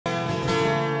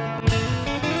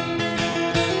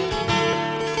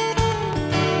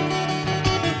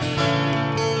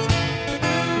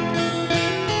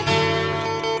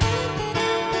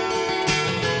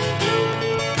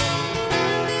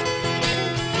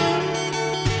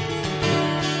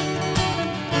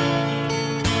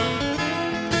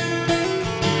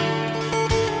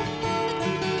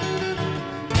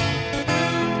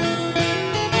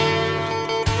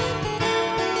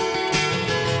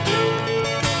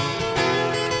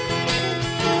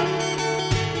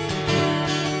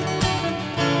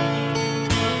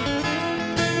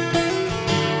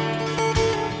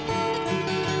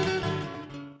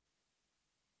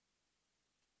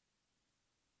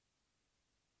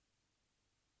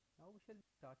shall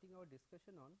be starting our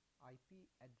discussion on IP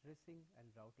addressing and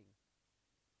routing.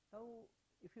 Now,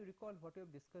 if you recall what we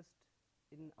have discussed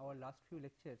in our last few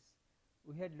lectures,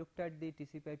 we had looked at the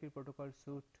TCP/IP protocol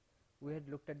suite, we had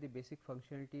looked at the basic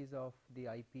functionalities of the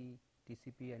IP,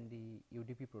 TCP and the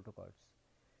UDP protocols.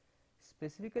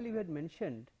 Specifically, we had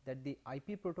mentioned that the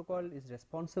IP protocol is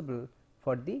responsible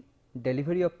for the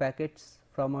delivery of packets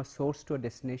from a source to a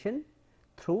destination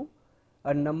through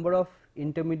a number of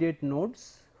intermediate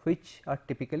nodes which are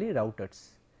typically routers.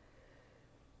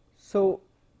 So,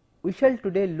 we shall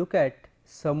today look at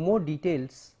some more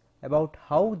details about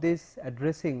how this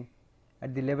addressing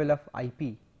at the level of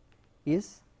IP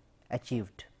is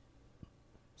achieved.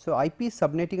 So, IP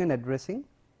subnetting and addressing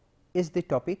is the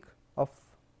topic of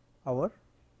our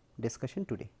discussion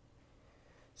today.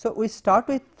 So, we start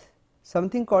with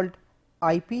something called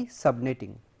IP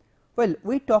subnetting. Well,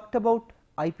 we talked about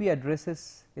IP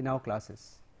addresses in our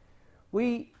classes.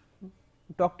 We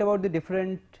talked about the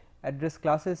different address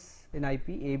classes in IP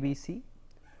A, B, C,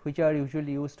 which are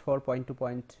usually used for point to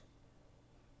point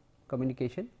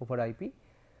communication over IP.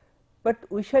 But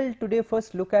we shall today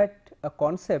first look at a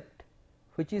concept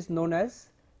which is known as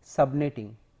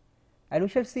subnetting, and we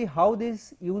shall see how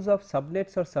this use of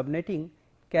subnets or subnetting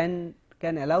can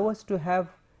allow us to have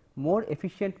more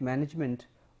efficient management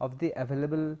of the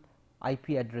available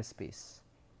IP address space.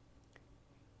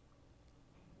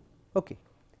 Okay.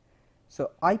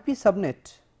 So, IP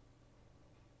subnet,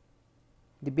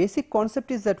 the basic concept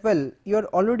is that, well, you are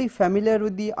already familiar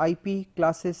with the IP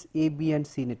classes A, B and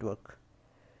C network.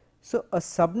 So, a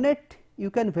subnet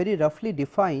you can very roughly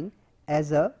define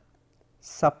as a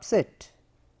subset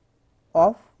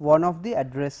of one of the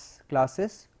address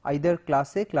classes, either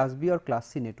class A, class B or class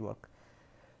C network.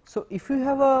 So, if you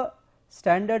have a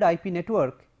standard IP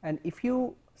network and if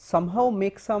you somehow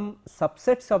make some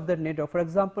subsets of the network, for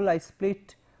example, I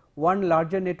split one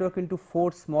larger network into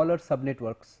 4 smaller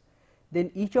subnetworks,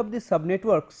 then each of the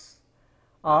subnetworks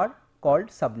are called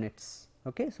subnets.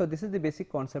 Okay. So, this is the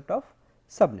basic concept of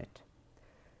subnet.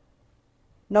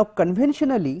 Now,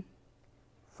 conventionally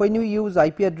when you use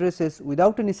IP addresses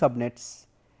without any subnets,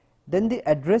 then the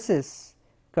addresses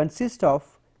consist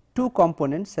of 2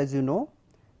 components, as you know.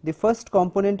 The first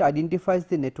component identifies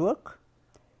the network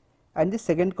and the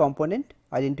second component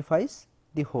identifies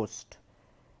the host,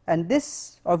 and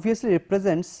this obviously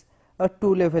represents a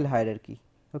 2 level hierarchy.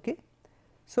 Okay.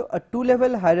 So, a 2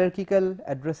 level hierarchical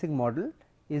addressing model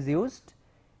is used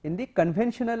in the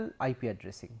conventional IP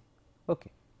addressing.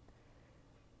 Okay.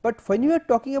 But when you are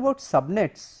talking about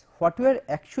subnets, what we are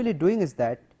actually doing is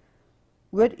that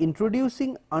we are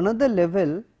introducing another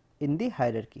level in the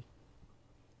hierarchy.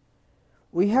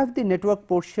 We have the network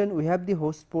portion, we have the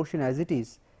host portion as it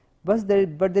is, but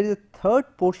there is a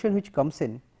third portion which comes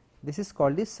in. This is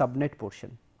called the subnet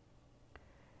portion.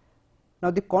 Now,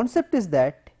 the concept is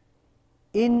that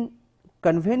in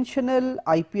conventional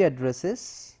IP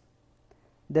addresses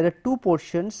there are 2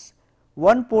 portions,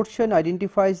 one portion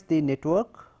identifies the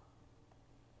network,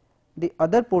 the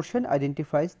other portion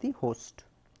identifies the host.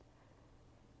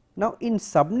 Now, in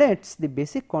subnets the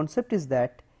basic concept is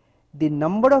that the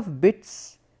number of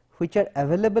bits which are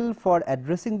available for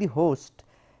addressing the host,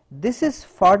 this is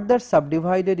further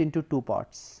subdivided into 2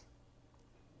 parts.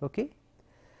 Okay.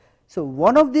 So,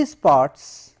 one of these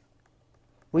parts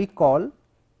we call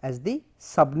as the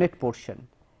subnet portion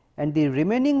and the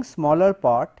remaining smaller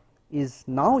part is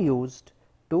now used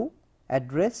to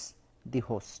address the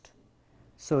host.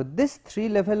 So, this 3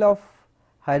 level of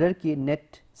hierarchy,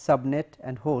 net, subnet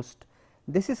and host,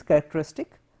 this is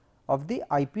characteristic of the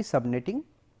IP subnetting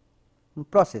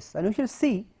process, and we shall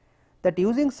see that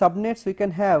using subnets we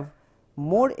can have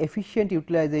more efficient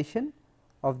utilization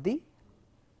of the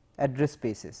address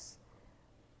spaces.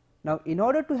 Now, in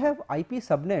order to have IP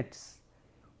subnets,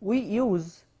 we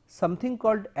use something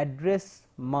called address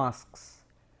masks.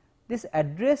 This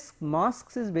address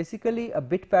masks is basically a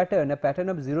bit pattern, a pattern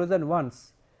of zeros and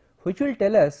ones, which will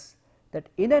tell us that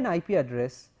in an IP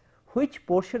address which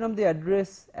portion of the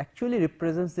address actually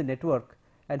represents the network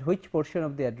and which portion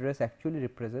of the address actually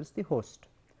represents the host.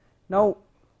 Now,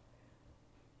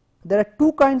 there are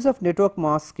 2 kinds of network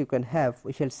mask you can have,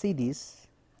 we shall see these.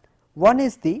 One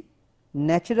is the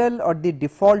natural or the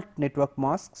default network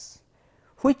masks,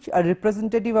 which are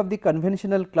representative of the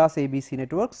conventional class ABC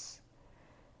networks,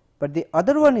 but the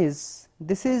other one is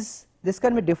this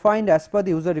can be defined as per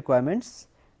the user requirements.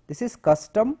 This is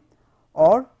custom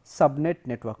or subnet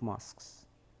network masks.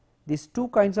 These 2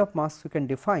 kinds of masks we can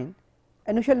define,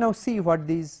 and we shall now see what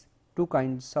these 2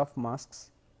 kinds of masks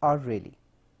are really.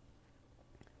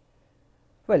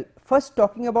 Well, first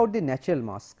talking about the natural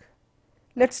mask.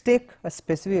 Let us take a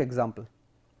specific example.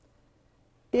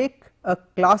 Take a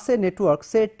class A network,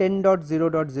 say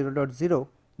 10.0.0.0,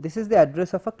 this is the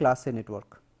address of a class A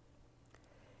network.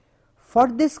 For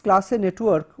this class A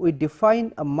network, we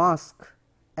define a mask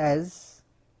as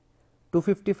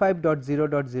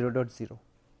 255.0.0.0.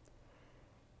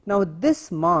 Now,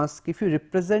 this mask, if you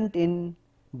represent in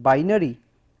binary,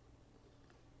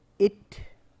 it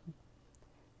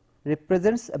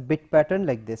represents a bit pattern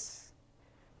like this.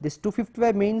 This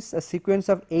 255 means a sequence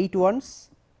of 8 ones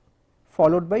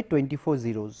followed by 24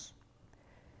 zeros.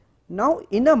 Now,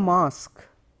 in a mask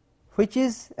which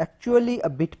is actually a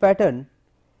bit pattern,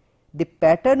 the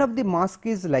pattern of the mask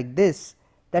is like this,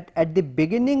 that at the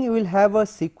beginning you will have a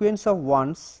sequence of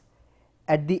ones,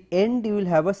 at the end you will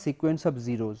have a sequence of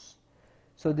zeros.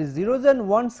 So, the zeros and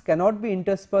ones cannot be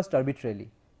interspersed arbitrarily.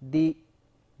 The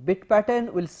bit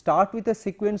pattern will start with a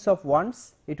sequence of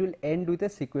ones, it will end with a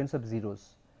sequence of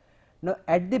zeros. Now,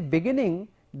 at the beginning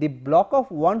the block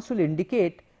of ones will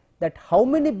indicate that how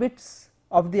many bits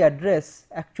of the address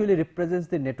actually represents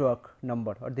the network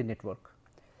number or the network.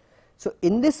 So,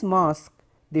 in this mask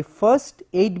the first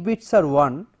 8 bits are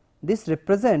 1, this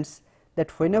represents that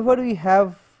whenever we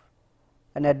have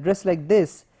an address like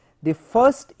this, the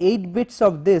first 8 bits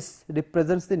of this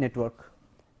represents the network.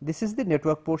 This is the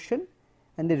network portion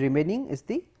and the remaining is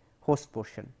the host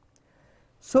portion.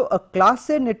 So, a class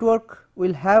A network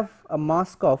will have a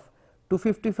mask of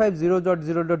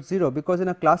 255.0.0.0 because in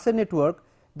a class A network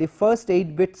the first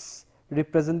 8 bits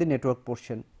represent the network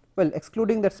portion, well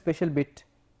excluding that special bit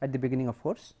at the beginning of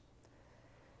course.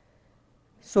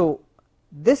 So,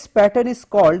 this pattern is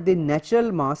called the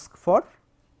natural mask for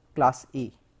class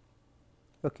A.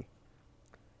 Okay.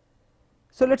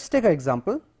 So, let us take an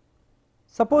example.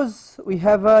 Suppose we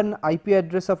have an IP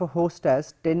address of a host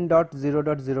as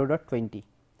 10.0.0.20.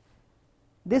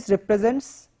 This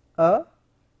represents a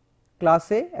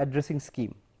class A addressing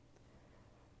scheme.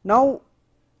 Now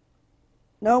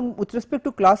with respect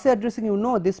to class A addressing, you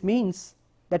know this means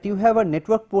that you have a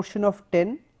network portion of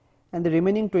 10 and the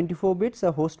remaining 24 bits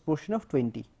a host portion of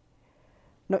 20.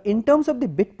 Now, in terms of the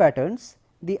bit patterns,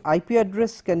 the IP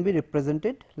address can be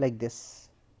represented like this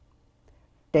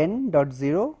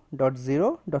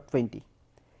 10.0.0.20.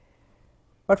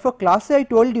 But for class A, I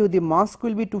told you the mask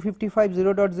will be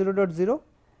 255.0.0.0.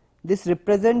 This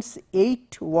represents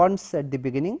 8 ones at the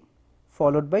beginning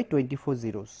followed by 24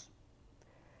 zeros.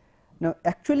 Now,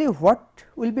 actually what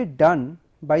will be done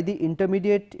by the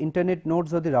intermediate internet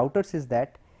nodes or the routers is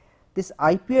that this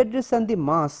IP address and the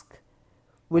mask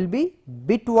will be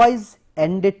bitwise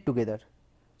ANDed together.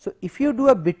 So, if you do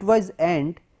a bitwise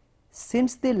AND,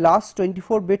 since the last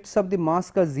 24 bits of the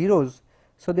mask are zeros,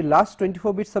 so the last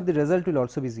 24 bits of the result will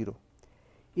also be 0.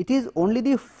 It is only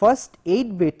the first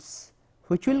 8 bits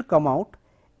which will come out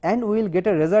and we will get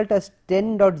a result as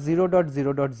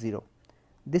 10.0.0.0.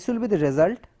 This will be the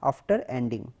result after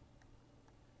ANDing,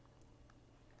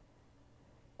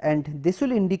 and this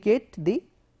will indicate the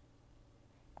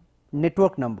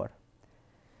network number.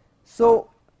 So,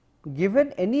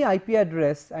 given any IP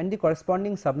address and the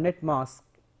corresponding subnet mask,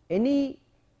 any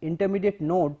intermediate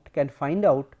node can find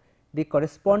out the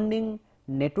corresponding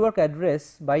network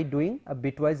address by doing a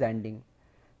bitwise ANDing,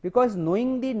 because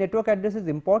knowing the network address is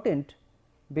important,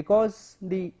 because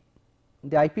the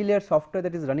IP layer software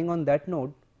that is running on that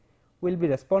node will be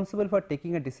responsible for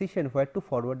taking a decision where to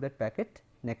forward that packet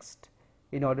next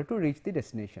in order to reach the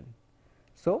destination.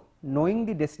 So, knowing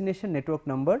the destination network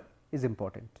number is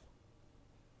important.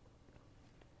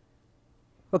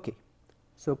 Okay.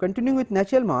 So, continuing with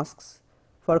natural masks,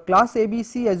 for class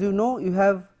ABC, as you know, you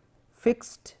have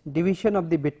fixed division of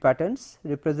the bit patterns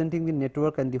representing the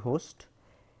network and the host.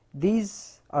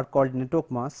 These are called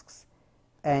network masks,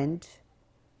 and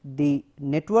the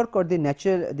network or the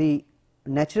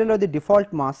natural or the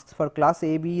default masks for class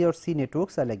A, B or C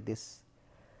networks are like this.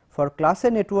 For class A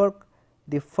network,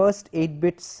 the first 8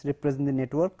 bits represent the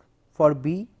network, for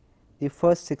B the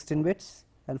first 16 bits,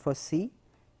 and for C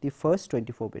the first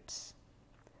 24 bits.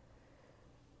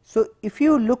 So, if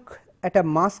you look at a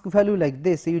mask value like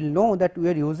this, you will know that we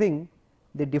are using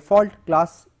the default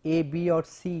class A, B or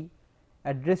C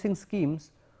addressing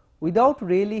schemes without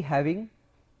really having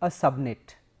a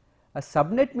subnet. A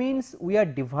subnet means we are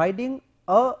dividing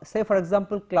a, say for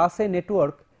example, class A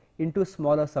network into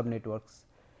smaller subnetworks.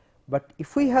 But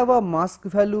if we have a mask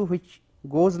value which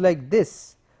goes like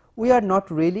this, we are not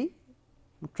really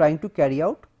trying to carry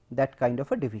out that kind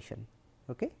of a division.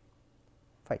 Okay?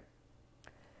 Fine.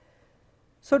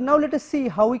 So, now let us see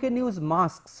how we can use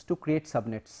masks to create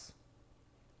subnets.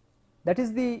 That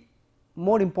is the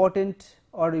more important,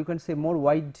 or you can say more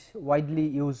widely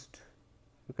used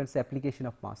you can say application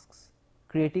of masks,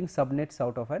 creating subnets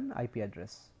out of an IP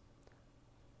address,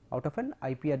 or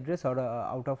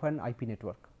out of an IP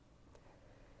network.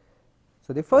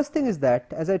 So, the first thing is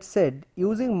that, as I said,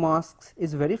 using masks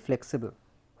is very flexible.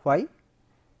 Why?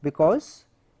 Because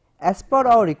as per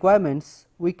our requirements,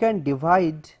 we can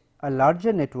divide a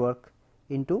larger network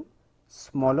into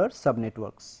smaller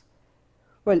subnetworks.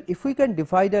 Well, if we can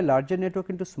divide a larger network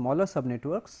into smaller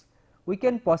subnetworks, we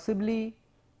can possibly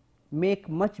make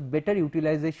much better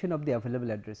utilization of the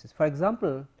available addresses. For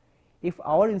example, if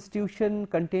our institution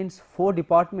contains 4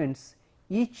 departments,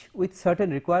 each with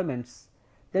certain requirements,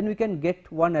 then we can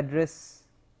get one address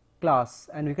class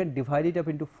and we can divide it up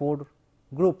into 4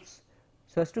 groups,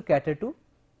 so as to cater to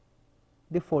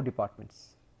the 4 departments.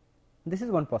 This is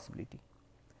one possibility.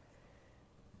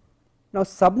 Now,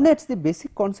 subnets, the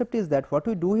basic concept is that what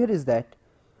we do here is that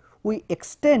we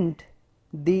extend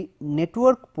the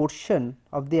network portion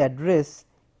of the address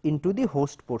into the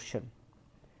host portion.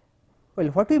 Well,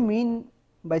 what we mean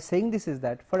by saying this is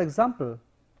that, for example,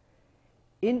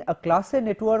 in a class A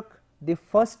network, the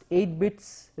first 8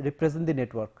 bits represent the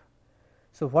network.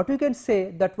 So, what we can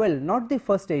say that, well, not the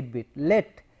first 8 bit,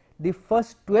 let the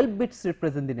first 12 bits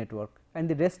represent the network and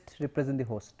the rest represent the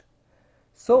host.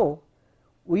 So,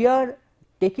 we are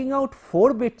taking out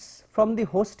 4 bits from the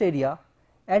host area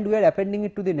and we are appending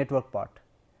it to the network part.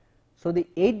 So, the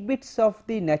 8 bits of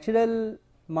the natural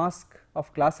mask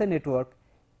of class A network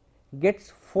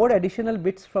gets 4 additional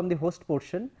bits from the host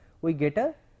portion, we get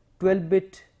a 12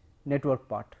 bit network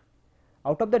part.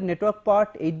 Out of the network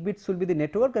part, 8 bits will be the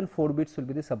network and 4 bits will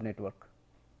be the subnetwork.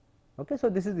 Okay, so,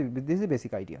 this is the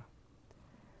basic idea.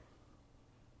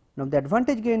 Now, the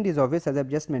advantage gained is obvious, as I have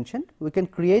just mentioned. We can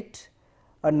create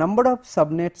a number of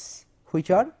subnets which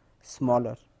are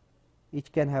smaller,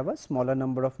 each can have a smaller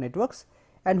number of networks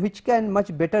and which can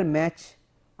much better match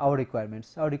our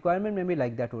requirements. Our requirement may be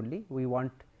like that only, we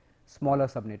want smaller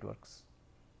subnetworks.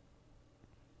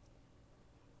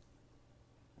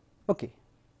 Okay.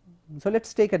 So, let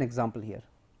us take an example here.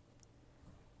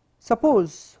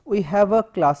 Suppose we have a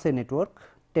class A network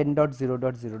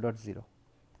 10.0.0.0.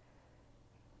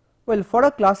 Well, for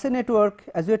a class A network,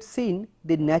 as we had seen,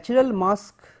 the natural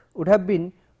mask would have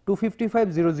been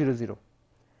 255.0.0.0,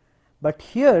 but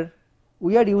here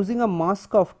we are using a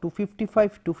mask of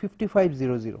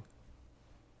 255.255.0.0.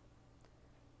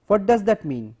 What does that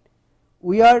mean?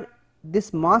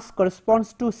 This mask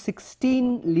corresponds to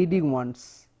 16 leading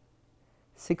ones.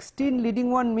 16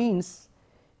 leading one means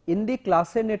in the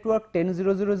class A network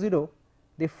 10.0.0.0,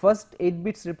 the first 8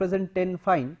 bits represent 10,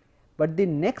 fine, but the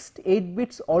next 8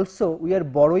 bits also we are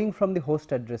borrowing from the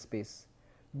host address space.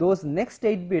 Those next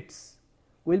 8 bits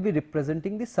will be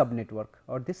representing the subnetwork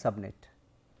or the subnet.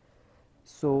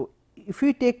 So, if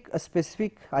we take a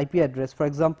specific IP address, for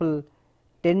example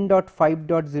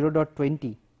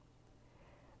 10.5.0.20,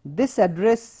 this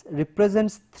address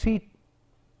represents 3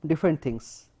 different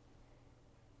things.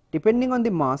 Depending on the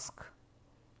mask,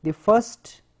 the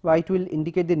first byte will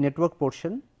indicate the network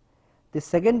portion, the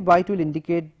second byte will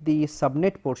indicate the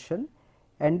subnet portion,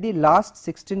 and the last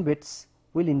 16 bits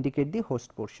will indicate the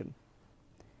host portion.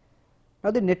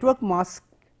 Now, the network mask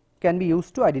can be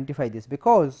used to identify this,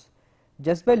 because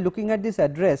just by looking at this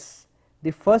address,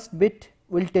 the first bit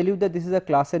will tell you that this is a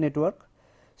class A network.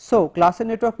 So, class A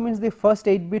network means the first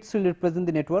 8 bits will represent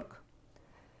the network.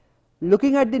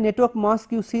 Looking at the network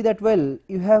mask, you see that, well,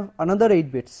 you have another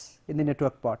 8 bits in the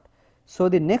network part. So,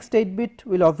 the next 8 bit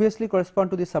will obviously correspond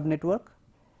to the subnetwork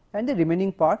and the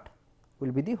remaining part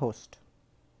will be the host.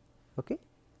 Okay?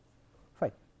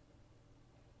 Fine.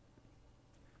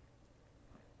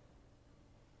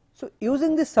 So,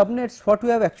 using the subnets, what we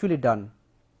have actually done,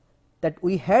 that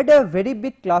we had a very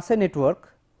big class A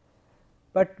network,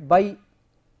 but by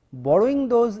borrowing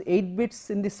those 8 bits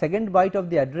in the second byte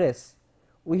of the address,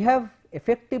 we have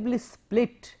effectively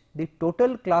split the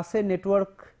total class A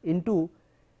network into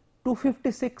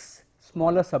 256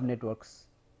 smaller subnetworks.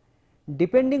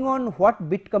 Depending on what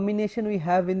bit combination we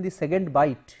have in the second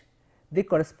byte, the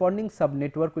corresponding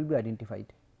subnetwork will be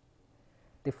identified.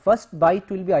 The first byte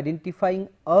will be identifying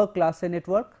a class A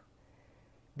network,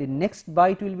 the next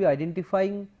byte will be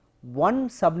identifying one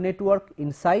subnetwork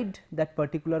inside that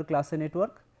particular class A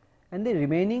network, and the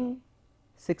remaining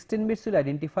 16 bits will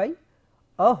identify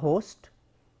a host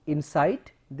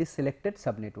inside the selected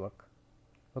subnetwork.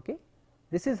 Okay.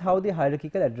 This is how the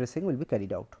hierarchical addressing will be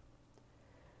carried out.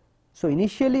 So,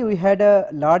 initially we had a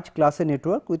large class A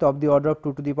network with of the order of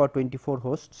 2 to the power 24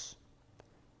 hosts,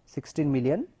 16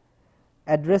 million.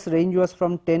 Address range was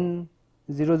from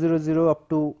 10.0.0.0 up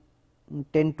to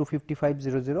 10 to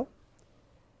 55.00.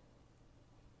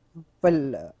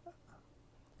 Well,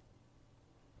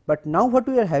 But now what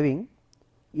we are having,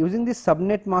 using this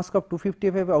subnet mask of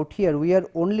 255 out here, we are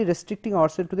only restricting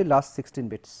ourselves to the last 16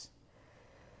 bits.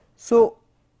 So,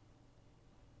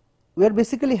 we are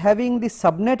basically having the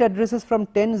subnet addresses from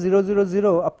 10,000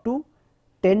 up to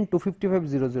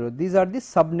 10,255,00. These are the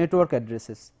subnetwork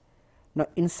addresses. Now,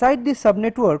 inside the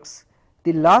subnetworks,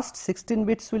 the last 16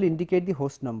 bits will indicate the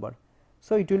host number.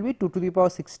 So, it will be 2 to the power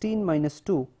 16 minus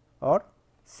 2 or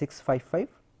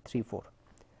 65534.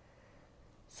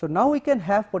 So, now we can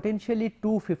have potentially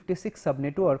 256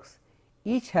 subnetworks,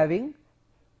 each having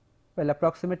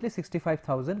approximately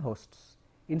 65,000 hosts,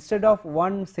 instead of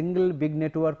one single big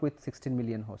network with 16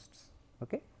 million hosts.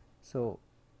 Okay. So,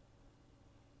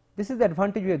 this is the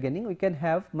advantage we are gaining. We can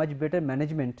have much better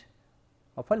management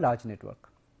of a large network.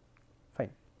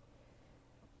 Fine.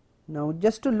 Now,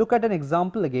 just to look at an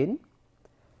example again,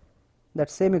 that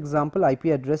same example, IP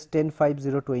address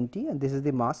 105020, and this is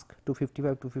the mask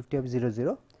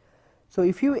 255.255.00. So,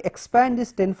 if you expand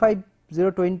this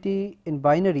 105020 in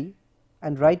binary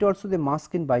and write also the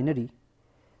mask in binary.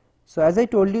 So, as I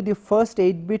told you, the first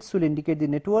 8 bits will indicate the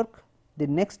network, the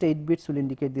next 8 bits will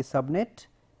indicate the subnet,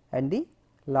 and the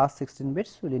last 16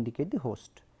 bits will indicate the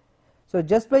host. So,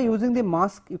 just by using the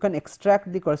mask, you can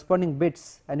extract the corresponding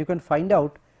bits and you can find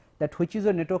out that which is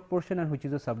a network portion and which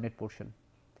is a subnet portion.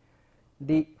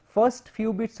 The first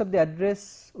few bits of the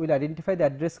address will identify the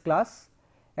address class,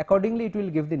 accordingly it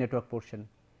will give the network portion.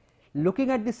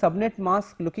 Looking at the subnet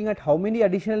mask, looking at how many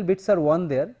additional bits are won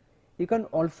there, you can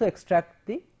also extract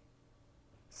the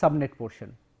subnet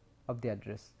portion of the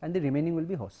address and the remaining will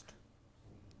be host.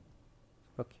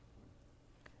 Okay.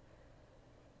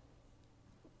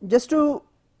 Just to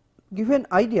give you an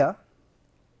idea,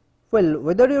 well,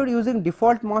 whether you are using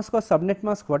default mask or subnet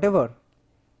mask, whatever,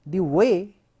 the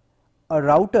way a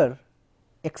router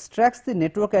extracts the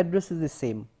network address is the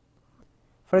same.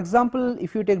 For example,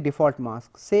 if you take default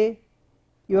mask, say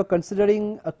you are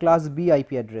considering a class B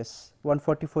IP address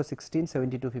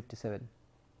 144.16.72.57.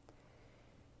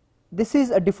 This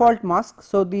is a default mask.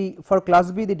 So, for class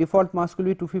B the default mask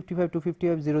will be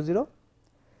 255.255.00.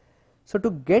 So, to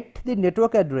get the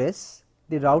network address,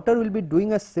 the router will be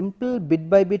doing a simple bit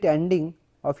by bit ANDing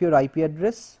of your IP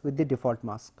address with the default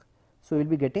mask. So, we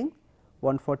will be getting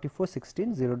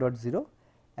 144.16.0.0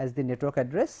 as the network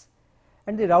address,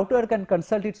 and the router can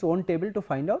consult its own table to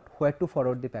find out where to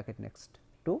forward the packet next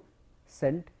to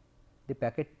send the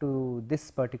packet to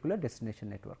this particular destination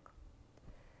network.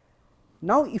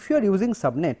 Now, if you are using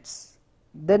subnets,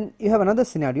 then you have another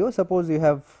scenario. Suppose you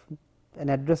have an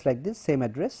address like this, same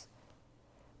address,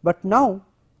 but now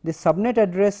the subnet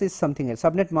address is something else.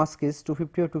 Subnet mask is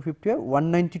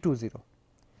 250.250.192.0.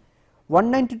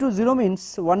 192.0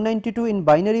 means 192 in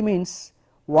binary means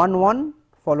 11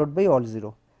 followed by all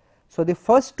 0. So, the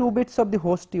first 2 bits of the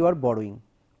host you are borrowing.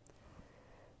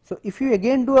 So, if you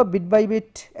again do a bit by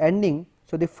bit ANDing,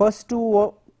 so the first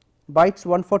 2 bytes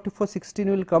 144.16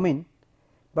 will come in,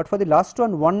 but for the last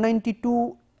one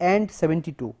 192 and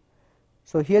 72.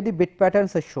 So, here the bit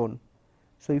patterns are shown.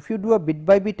 So, if you do a bit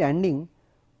by bit ANDing,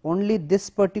 only this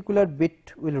particular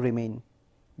bit will remain,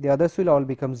 the others will all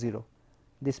become 0.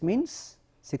 This means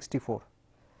 64.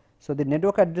 So, the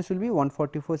network address will be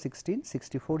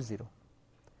 144.16.64.0.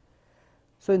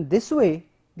 So, in this way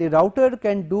the router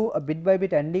can do a bit by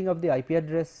bit ANDing of the IP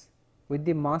address with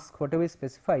the mask whatever is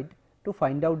specified to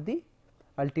find out the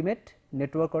ultimate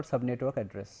network or subnetwork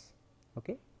address.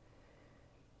 Okay.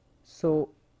 So,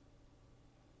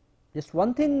 just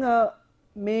one thing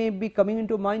may be coming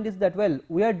into mind is that, well,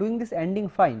 we are doing this ANDing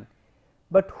fine,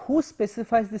 but who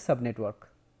specifies the subnetwork?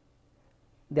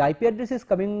 The IP address is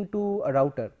coming to a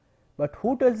router, but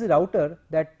who tells the router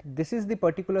that this is the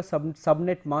particular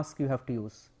subnet mask you have to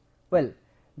use? Well,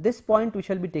 this point we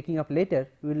shall be taking up later.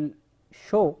 We will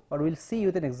show or we will see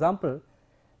with an example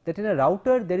that in a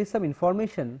router there is some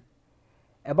information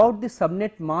about the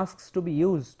subnet masks to be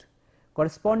used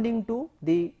corresponding to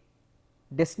the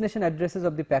destination addresses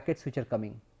of the packets which are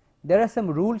coming. There are some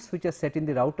rules which are set in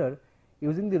the router.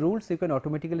 Using the rules you can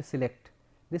automatically select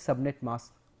the subnet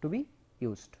mask to be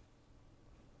used.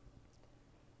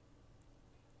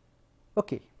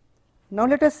 Okay. Now,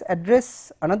 let us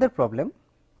address another problem.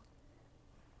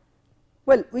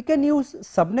 Well, we can use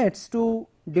subnets to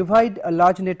divide a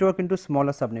large network into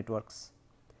smaller subnetworks.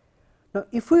 Now,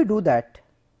 if we do that,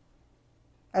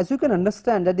 as you can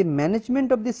understand that the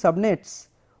management of the subnets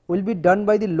will be done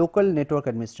by the local network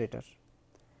administrator,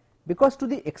 because to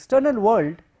the external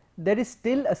world there is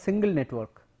still a single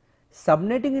network.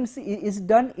 Subnetting is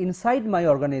done inside my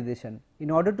organization in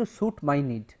order to suit my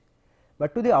need,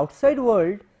 but to the outside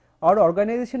world our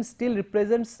organization still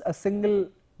represents a single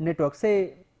network.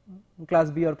 Say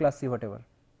class B or class C, whatever.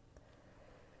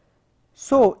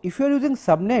 So, if you are using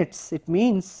subnets, it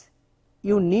means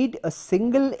you need a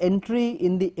single entry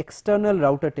in the external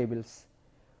router tables.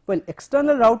 Well,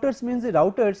 external routers means the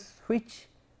routers which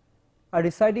are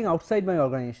residing outside my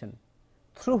organization,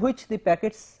 through which the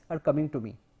packets are coming to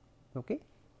me. Okay.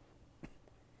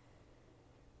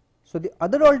 So, the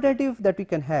other alternative that we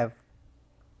can have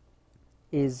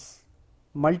is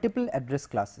multiple address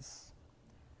classes.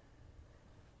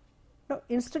 Now,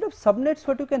 instead of subnets,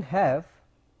 what you can have,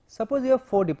 suppose you have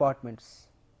 4 departments,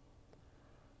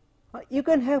 you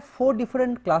can have 4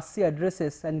 different class C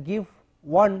addresses and give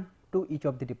one to each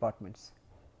of the departments.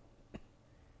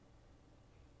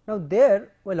 Now,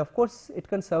 there, well, of course, it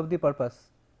can serve the purpose,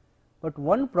 but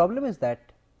one problem is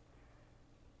that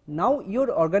now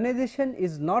your organization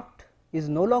is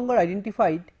no longer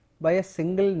identified by a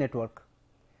single network.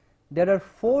 There are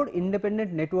 4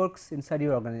 independent networks inside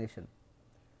your organization.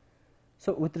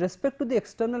 So, with respect to the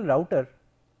external router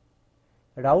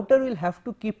will have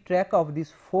to keep track of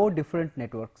these 4 different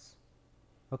networks.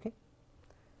 Okay.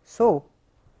 So,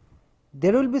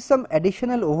 there will be some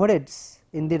additional overheads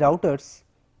in the routers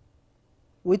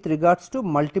with regards to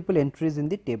multiple entries in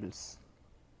the tables.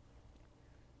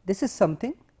 This is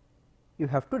something you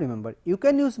have to remember. You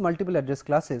can use multiple address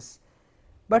classes,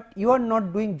 but you are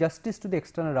not doing justice to the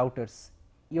external routers.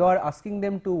 You are asking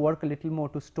them to work a little more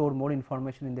to store more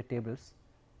information in the tables,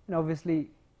 and obviously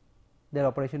their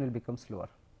operation will become slower.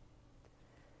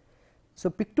 So,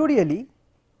 pictorially,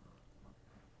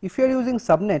 if you are using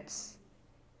subnets,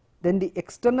 then the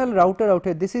external router out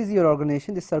here, this is your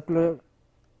organization, this circular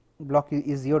block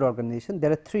is your organization,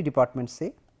 there are 3 departments,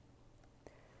 say.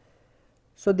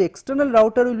 So, the external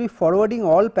router will be forwarding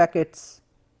all packets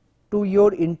to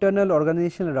your internal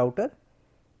organizational router.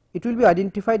 It will be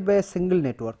identified by a single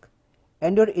network,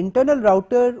 and your internal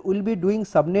router will be doing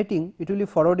subnetting, it will be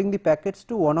forwarding the packets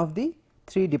to one of the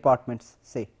 3 departments,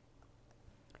 say.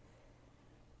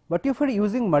 But if you are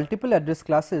using multiple address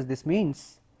classes, this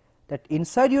means that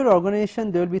inside your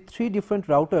organization there will be 3 different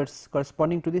routers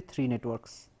corresponding to the 3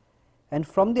 networks, and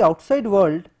from the outside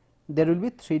world there will be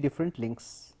 3 different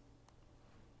links,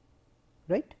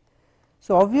 right.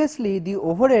 So, obviously the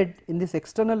overhead in this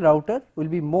external router will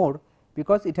be more,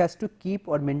 because it has to keep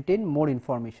or maintain more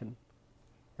information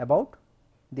about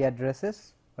the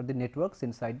addresses or the networks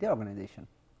inside the organization.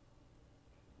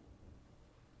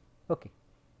 Okay.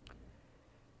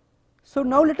 So,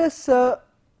 now let us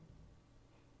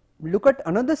look at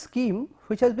another scheme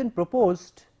which has been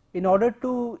proposed in order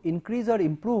to increase or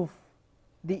improve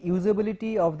the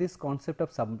usability of this concept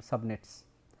of subnets.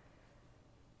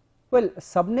 Well,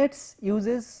 subnets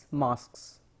uses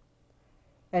masks,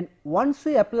 and once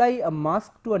we apply a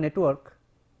mask to a network,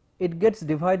 it gets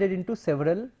divided into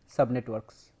several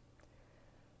subnetworks.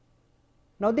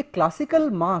 Now, the classical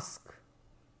mask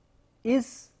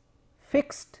is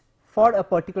fixed for a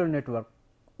particular network.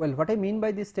 Well, what I mean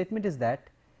by this statement is that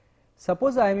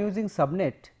suppose I am using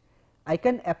subnet, I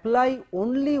can apply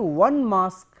only one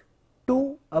mask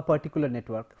to a particular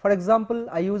network. For example,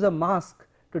 I use a mask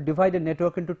to divide a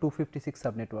network into 256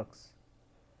 subnetworks,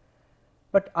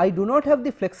 but I do not have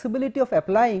the flexibility of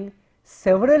applying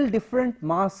several different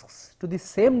masks to the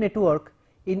same network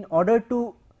in order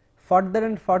to further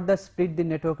and further split the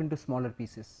network into smaller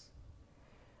pieces.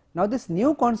 Now, this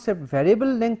new concept,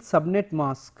 variable length subnet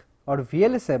mask or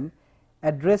VLSM,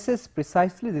 addresses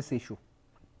precisely this issue.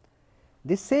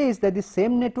 This says that the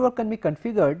same network can be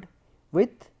configured with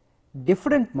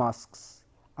different masks,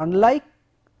 unlike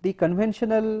the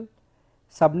conventional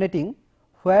subnetting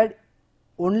where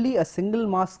only a single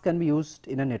mask can be used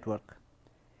in a network.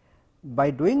 By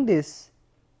doing this,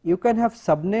 you can have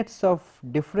subnets of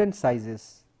different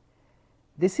sizes.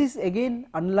 This is again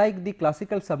unlike the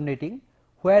classical subnetting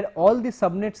where all the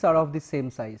subnets are of the same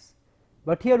size,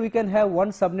 but here we can have one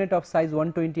subnet of size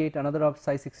 128, another of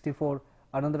size 64,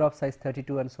 another of size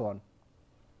 32, and so on.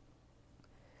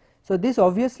 So, this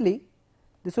obviously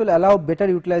this will allow better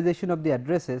utilization of the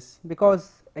addresses,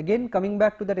 because again coming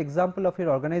back to that example of your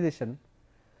organization.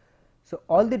 So,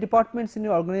 all the departments in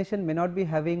your organization may not be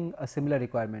having a similar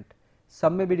requirement,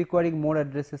 some may be requiring more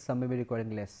addresses, some may be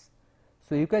requiring less.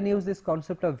 So, you can use this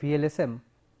concept of VLSM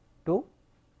to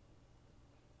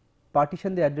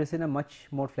partition the address in a much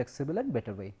more flexible and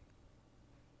better way.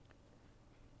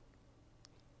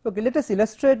 Okay, let us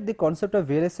illustrate the concept of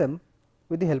VLSM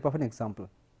with the help of an example.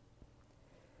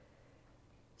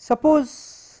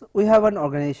 Suppose we have an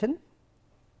organization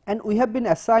and we have been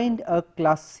assigned a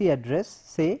class C address,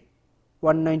 say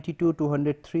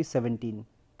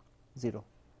 192.200.317.0.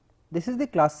 This is the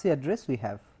class C address we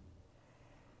have.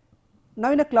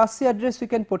 Now, in a class C address we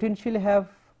can potentially have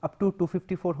up to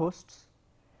 254 hosts,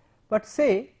 but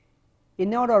say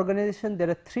in our organization there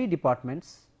are 3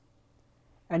 departments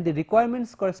and the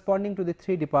requirements corresponding to the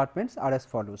 3 departments are as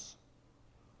follows.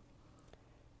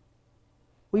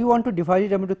 We want to divide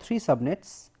it into 3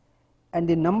 subnets and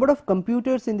the number of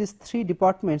computers in these 3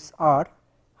 departments are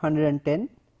 110,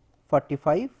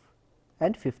 45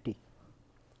 and 50.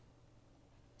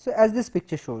 So, as this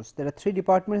picture shows, there are 3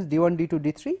 departments D1, D2,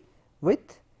 D3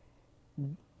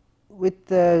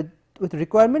 with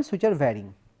requirements which are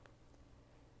varying.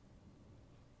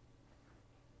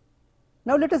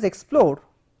 Now, let us explore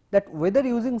that whether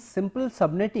using simple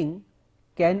subnetting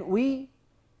can we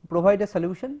provide a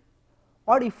solution,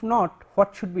 or if not,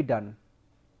 what should be done.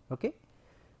 Okay.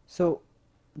 So,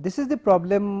 this is the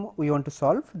problem we want to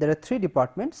solve. There are 3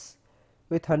 departments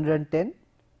with 110,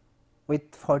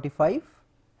 with 45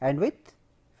 and with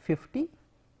 50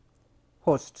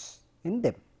 hosts in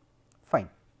them. Fine.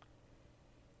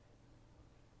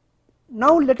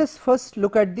 Now, let us first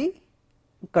look at the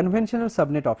conventional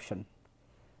subnet option.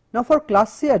 Now, for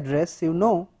class C address, you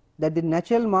know that the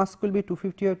natural mask will be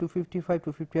 255, 255,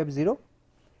 255, 0.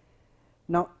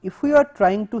 Now, if we are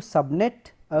trying to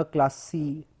subnet a class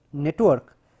C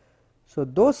network, so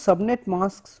those subnet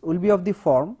masks will be of the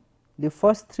form, the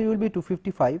first 3 will be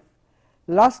 255,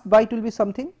 last byte will be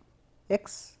something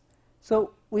x.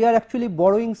 So, we are actually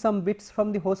borrowing some bits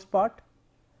from the host part,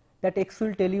 that x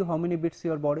will tell you how many bits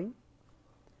you are borrowing.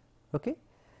 Okay.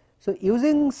 So,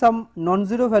 using some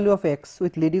non-zero value of x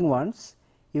with leading ones,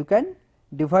 you can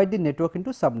divide the network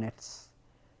into subnets.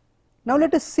 Now,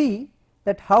 let us see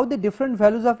that how the different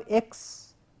values of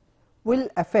x will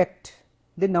affect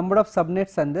the number of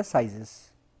subnets and the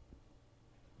sizes.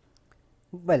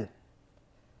 Well,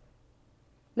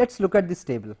 let us look at this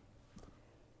table.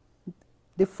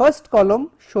 The first column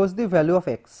shows the value of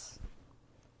x,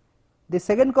 the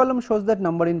second column shows that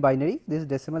number in binary, this is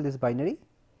decimal, this is binary,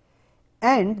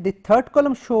 and the third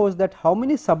column shows that how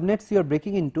many subnets you are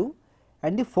breaking into,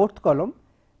 and the fourth column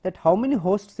that how many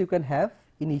hosts you can have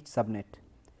in each subnet.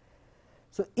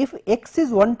 So, if x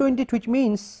is 128, which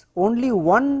means only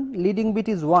one leading bit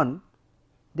is 1,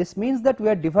 this means that we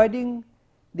are dividing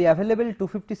the available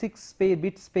 256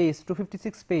 bit space,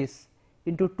 256 space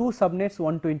into 2 subnets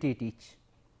 128 each.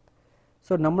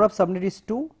 So, number of subnet is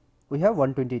 2, we have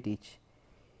 128 each.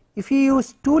 If you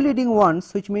use 2 leading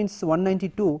ones, which means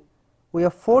 192, we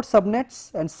have 4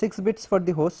 subnets and 6 bits for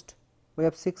the host, we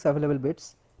have 6 available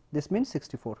bits, this means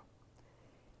 64.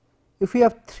 If we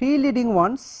have 3 leading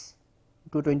ones,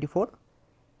 224,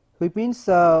 which means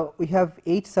we have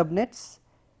 8 subnets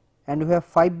and we have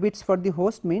 5 bits for the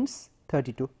host, means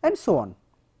 32, and so on.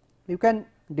 You can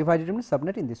divide it into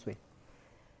subnet in this way.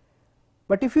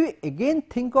 But if you again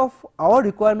think of our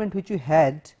requirement which we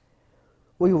had,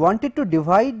 we wanted to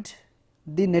divide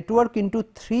the network into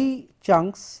 3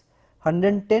 chunks,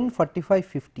 110, 45,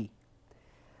 50.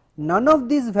 None of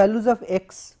these values of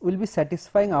x will be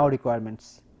satisfying our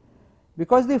requirements,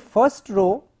 because the first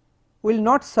row will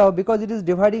not serve because it is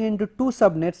dividing into 2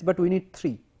 subnets, but we need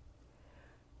 3.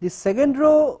 The second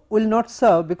row will not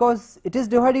serve because it is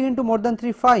dividing into more than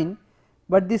 3, fine,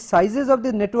 but the sizes of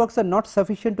the networks are not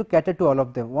sufficient to cater to all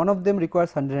of them, one of them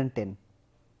requires 110,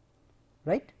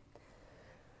 right.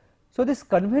 So, this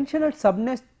conventional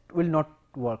subnet will not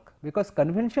work, because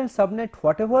conventional subnet,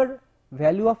 whatever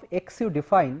value of x you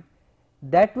define,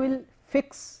 that will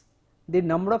fix the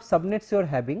number of subnets you are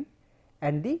having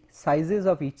and the sizes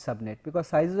of each subnet, because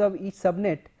sizes of each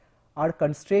subnet are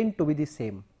constrained to be the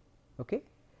same. Okay.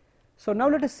 So, now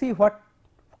let us see what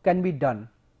can be done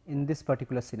in this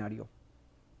particular scenario.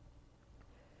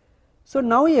 So,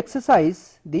 now we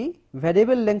exercise the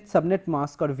variable length subnet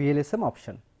mask or VLSM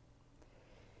option.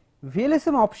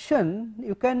 VLSM option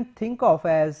you can think of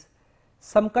as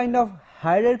some kind of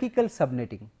hierarchical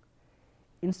subnetting.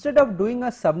 Instead of doing a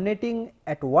subnetting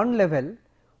at one level,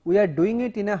 we are doing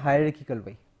it in a hierarchical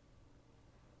way.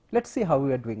 Let us see how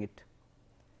we are doing it.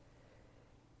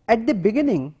 At the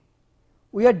beginning,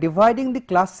 we are dividing the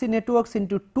class C networks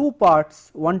into 2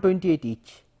 parts, 128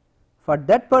 each. For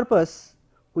that purpose,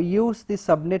 we use the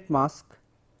subnet mask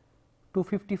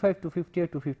 255, 250,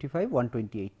 255,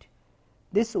 128.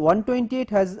 This 128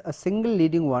 has a single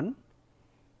leading one.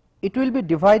 It will be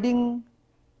dividing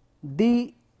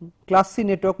the class C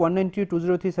network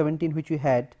 192.203.17 which we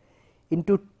had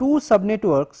into 2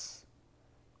 subnetworks,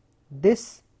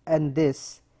 this and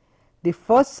this. The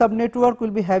first subnetwork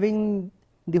will be having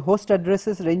the host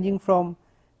addresses ranging from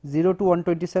 0 to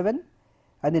 127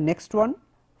 and the next one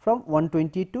from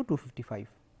 128 to 255.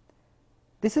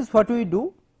 This is what we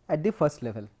do at the first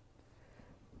level.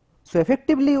 So,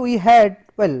 effectively we had,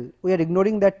 well, we are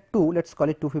ignoring that 2, let us call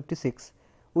it 256.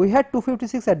 We had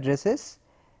 256 addresses.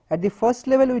 At the first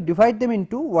level we divide them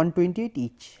into 128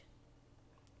 each.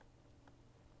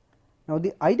 Now,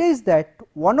 the idea is that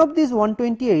one of these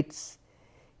 128s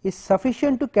is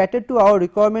sufficient to cater to our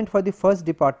requirement for the first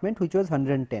department, which was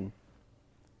 110.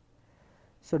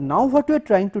 So, now what we are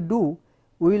trying to do,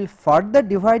 we will further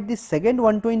divide the second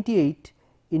 128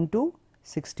 into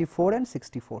 64 and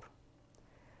 64.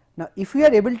 Now, if we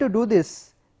are able to do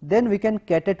this, then we can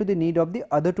cater to the need of the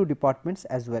other two departments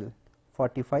as well,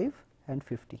 45 and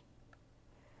 50.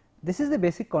 This is the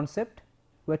basic concept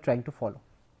we are trying to follow.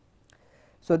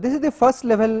 So, this is the first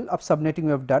level of subnetting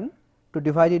we have done to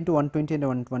divide into 120 and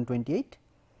 128.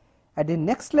 At the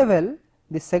next level,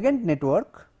 the second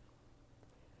network,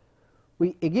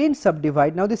 we again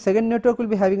subdivide. Now, the second network will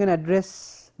be having an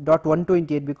address dot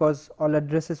 128 because all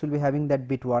addresses will be having that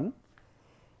bit 1.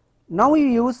 Now, we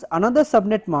use another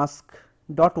subnet mask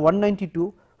dot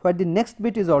 192 where the next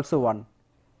bit is also 1.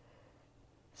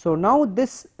 So, now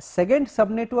this second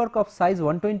subnetwork of size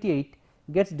 128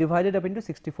 gets divided up into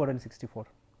 64 and 64.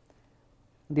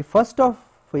 The first of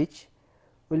which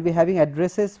will be having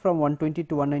addresses from 120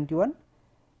 to 191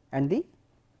 and the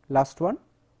last one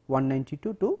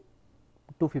 192 to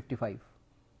 255.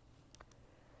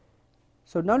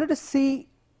 So, now let us see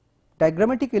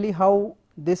diagrammatically how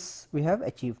this we have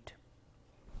achieved.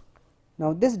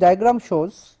 Now, this diagram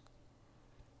shows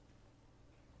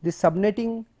the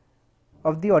subnetting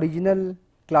of the original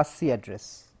class C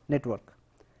address network.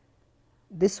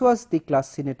 This was the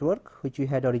class C network which we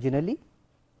had originally.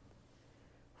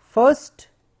 First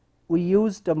we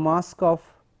used a mask of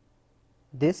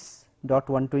this dot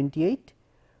 128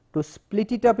 to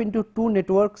split it up into two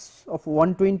networks of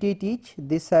 128 each.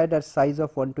 This had a size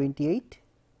of 128,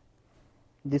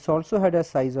 this also had a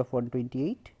size of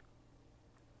 128.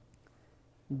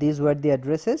 These were the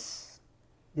addresses,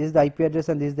 this is the IP address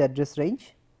and this is the address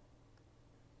range.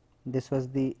 This was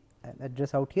the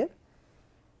address out here.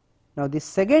 Now, the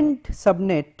second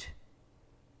subnet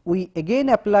we again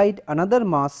applied another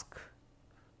mask,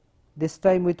 this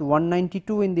time with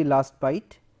 192 in the last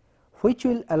byte, which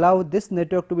will allow this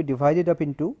network to be divided up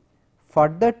into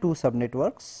further two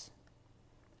subnetworks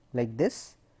like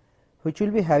this, which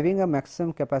will be having a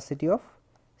maximum capacity of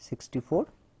 64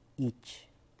 each.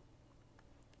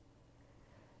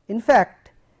 In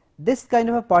fact, this kind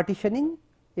of a partitioning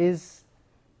is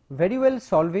very well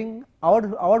solving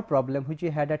our problem which we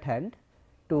had at hand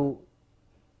to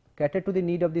cater to the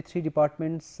need of the three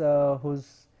departments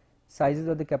whose sizes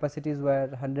of the capacities were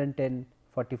 110,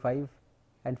 45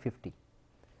 and 50.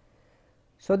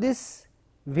 So, this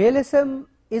VLSM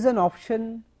is an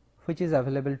option which is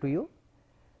available to you,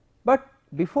 but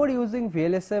before using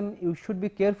VLSM you should be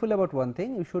careful about one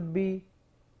thing. You should be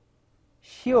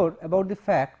sure about the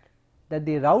fact that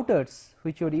the routers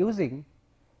which you are using,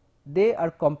 they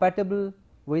are compatible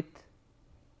with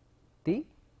the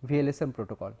VLSM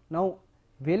protocol. Now,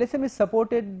 VLSM is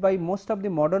supported by most of the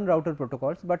modern router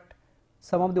protocols, but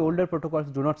some of the older protocols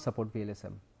do not support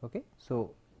VLSM. Okay.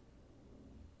 So,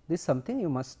 this is something you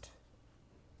must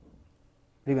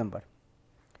remember.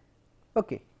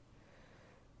 Okay.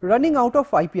 Running out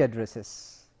of IP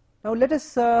addresses. Now, let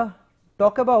us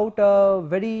talk about a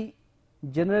very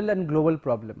general and global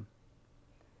problem.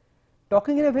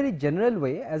 Talking in a very general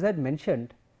way, as I had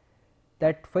mentioned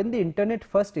that when the internet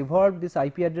first evolved, this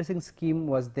IP addressing scheme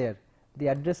was there. The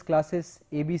address classes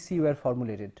ABC were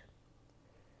formulated.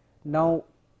 Now,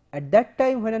 at that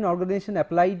time when an organization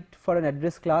applied for an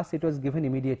address class, it was given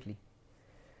immediately.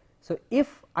 So,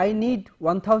 if I need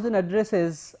 1000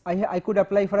 addresses, I could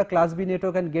apply for a class B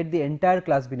network and get the entire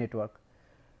class B network.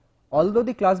 Although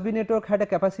the class B network had a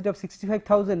capacity of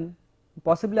 65,000,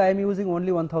 possibly I am using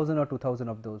only 1000 or 2000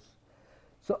 of those.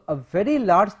 So, a very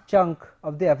large chunk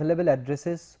of the available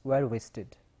addresses were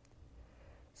wasted.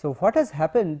 So, what has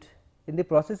happened in the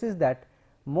process is that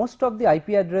most of the IP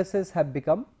addresses have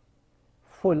become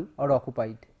full or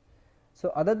occupied. So,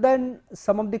 other than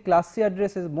some of the class C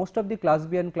addresses, most of the class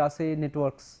B and class A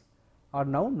networks are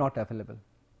now not available.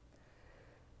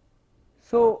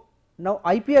 So, now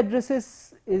IP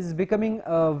addresses is becoming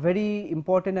a very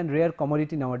important and rare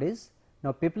commodity nowadays.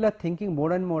 Now, people are thinking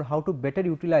more and more how to better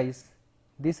utilize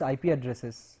these IP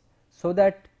addresses, so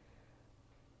that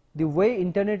the way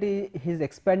internet is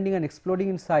expanding and exploding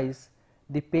in size,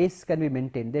 the pace can be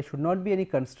maintained. There should not be any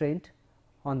constraint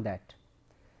on that.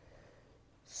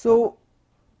 So,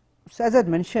 as I had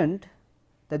mentioned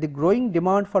that the growing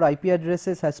demand for IP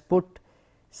addresses has put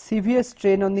severe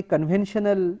strain on the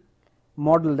conventional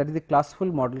model, that is the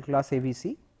classful model, class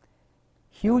AVC,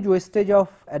 huge wastage of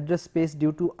address space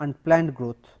due to unplanned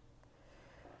growth.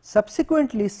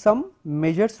 Subsequently, some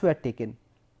measures were taken.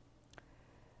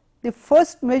 The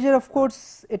first measure, of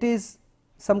course, it is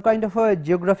some kind of a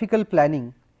geographical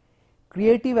planning,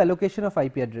 creative allocation of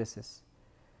IP addresses.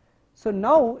 So,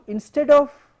 now instead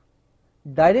of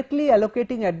directly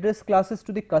allocating address classes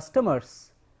to the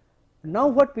customers, now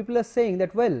what people are saying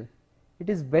that, well, it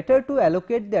is better to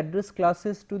allocate the address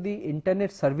classes to the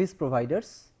internet service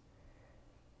providers.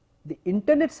 The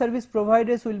internet service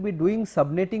providers will be doing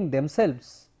subnetting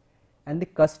themselves, and the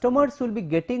customers will be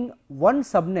getting one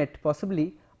subnet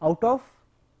possibly out of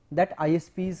that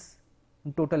ISP's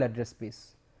total address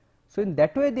space. So, in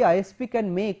that way the ISP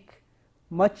can make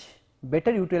much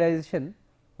better utilization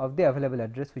of the available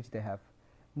address which they have.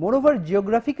 Moreover,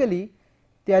 geographically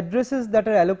the addresses that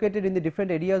are allocated in the different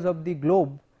areas of the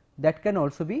globe, that can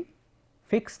also be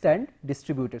fixed and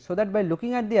distributed. So, that by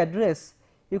looking at the address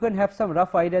you can have some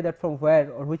rough idea that from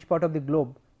where or which part of the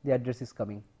globe the address is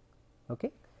coming.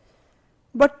 Okay.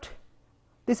 But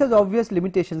this has obvious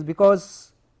limitations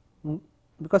because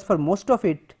for most of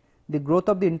it the growth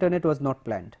of the internet was not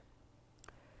planned.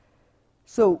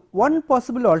 So, one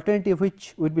possible alternative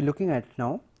which we will be looking at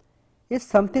now is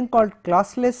something called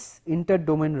classless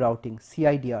inter-domain routing,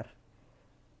 CIDR.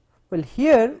 Well,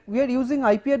 here we are using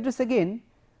IP address again,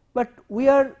 but we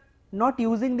are not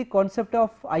using the concept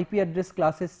of IP address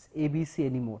classes ABC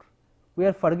anymore. We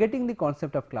are forgetting the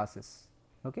concept of classes.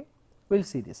 Okay, we will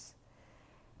see this,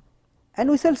 and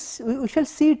we shall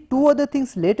see two other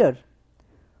things later.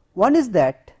 One is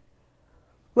that,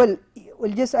 well,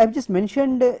 I have just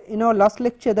mentioned in our last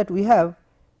lecture that we have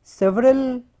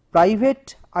several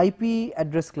private IP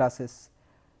address classes,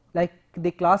 like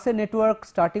the class A network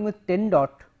starting with 10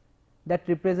 dot, that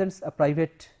represents a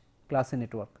private class A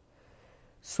network.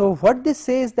 So, what this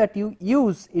says that you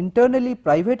use internally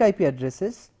private IP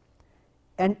addresses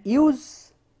and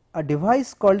use a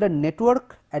device called a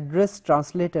network address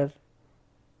translator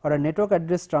or a network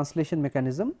address translation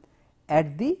mechanism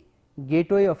at the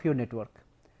gateway of your network.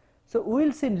 So, we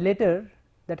will see later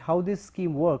that how this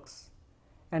scheme works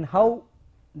and how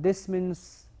this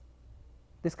means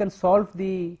this can solve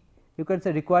the, you can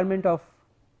say, requirement of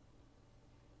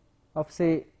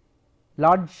say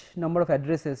large number of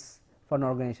addresses for an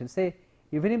organization. Say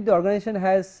even if the organization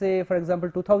has, say for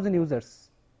example 2000 users,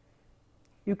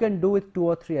 you can do with 2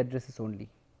 or 3 addresses only.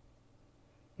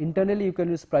 Internally you can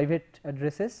use private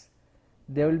addresses,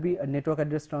 there will be a network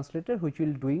address translator which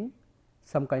will doing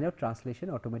some kind of translation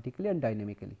automatically and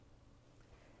dynamically.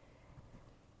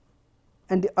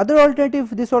 And the other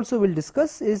alternative this also we will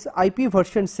discuss is IP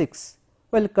version 6.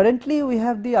 Well, currently we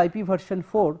have the IP version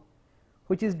 4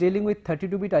 which is dealing with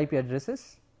 32-bit IP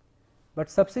addresses, but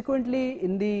subsequently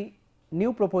in the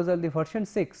new proposal, the version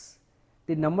 6,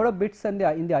 the number of bits and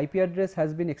in the IP address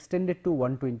has been extended to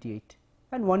 128,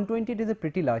 and 128 is a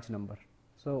pretty large number.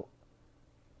 So,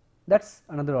 that is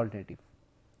another alternative.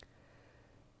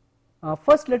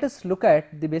 First let us look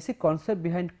at the basic concept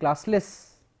behind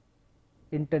classless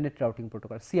internet routing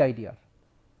protocol, CIDR,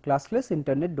 classless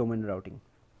internet domain routing.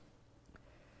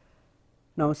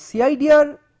 Now,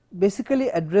 CIDR basically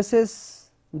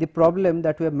addresses the problem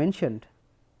that we have mentioned.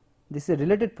 This is a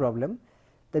related problem,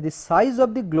 that the size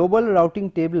of the global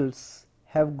routing tables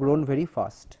have grown very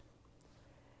fast,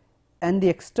 and the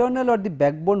external or the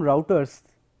backbone routers,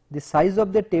 the size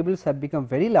of the tables have become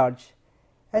very large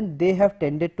and they have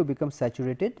tended to become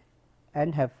saturated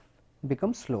and have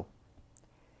become slow.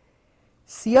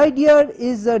 CIDR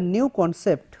is a new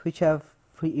concept which have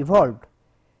evolved,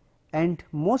 and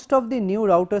most of the new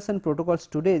routers and protocols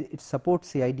today it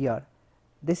supports CIDR.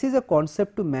 This is a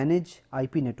concept to manage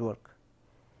IP network.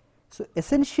 So,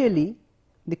 essentially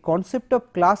the concept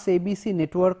of class ABC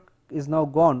network is now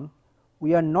gone.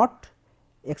 We are not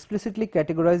explicitly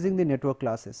categorizing the network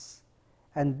classes,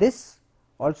 and this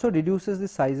also reduces the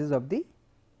sizes of the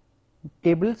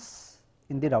tables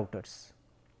in the routers.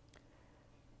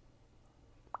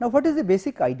 Now, what is the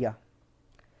basic idea?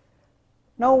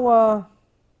 Now,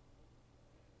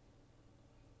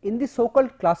 in the so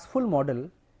called classful model,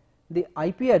 the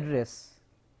IP address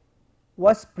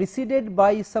was preceded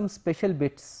by some special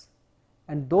bits,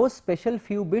 and those special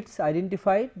few bits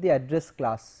identified the address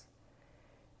class,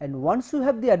 and once you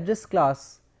have the address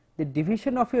class, the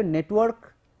division of your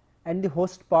network and the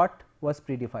host part was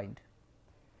predefined.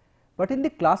 But in the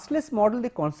classless model the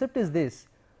concept is this,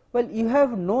 well, you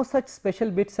have no such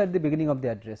special bits at the beginning of the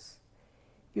address,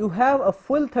 you have a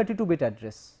full 32-bit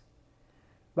address,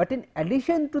 but in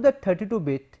addition to that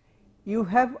 32-bit you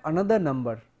have another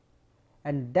number,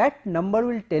 and that number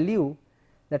will tell you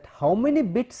that how many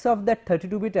bits of that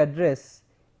 32-bit address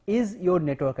is your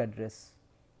network address.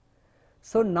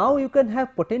 So now you can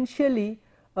have potentially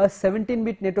a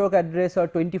 17-bit network address or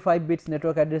 25 bits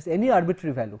network address, any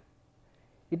arbitrary value.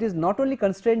 It is not only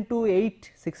constrained to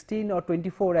 8, 16 or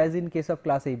 24 as in case of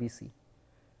class ABC.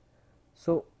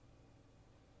 So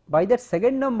by that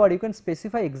second number you can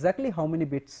specify exactly how many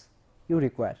bits you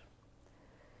require.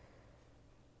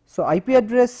 So IP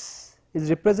address is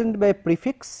represented by a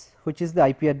prefix, which is the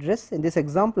IP address. In this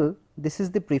example, this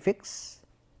is the prefix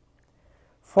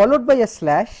followed by a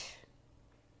slash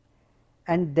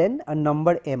and then a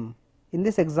number m. In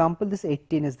this example, this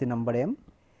 18 is the number m.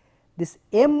 This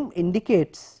m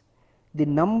indicates the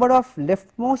number of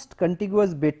leftmost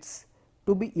contiguous bits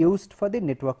to be used for the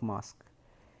network mask.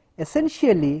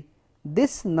 Essentially,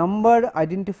 this number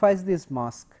identifies this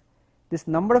mask. This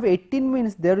number of 18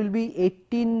 means there will be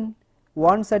 18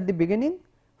 ones at the beginning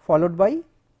followed by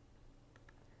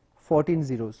 14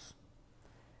 zeros.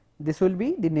 This will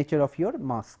be the nature of your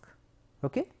mask.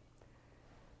 Okay.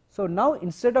 So now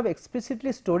instead of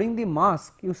explicitly storing the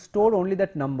mask, you store only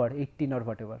that number 18 or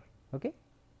whatever. Okay.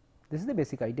 This is the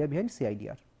basic idea behind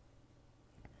CIDR.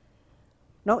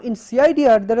 Now in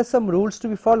CIDR there are some rules to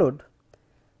be followed.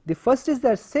 The first is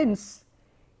that since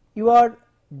you are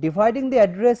dividing the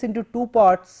address into two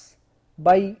parts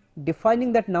by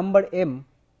defining that number m,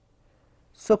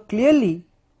 so clearly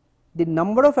the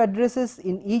number of addresses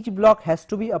in each block has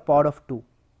to be a power of 2,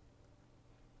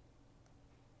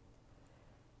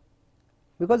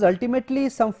 because ultimately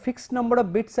some fixed number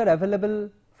of bits are available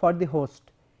for the host.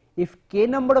 If k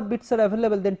number of bits are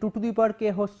available, then 2 to the power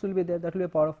k hosts will be there, that will be a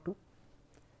power of 2.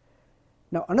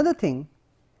 Now another thing,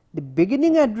 the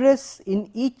beginning address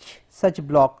in each such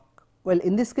block, well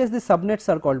in this case the subnets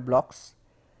are called blocks,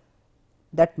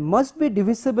 that must be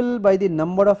divisible by the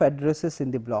number of addresses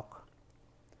in the block.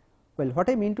 Well, what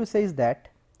I mean to say is that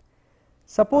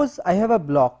suppose I have a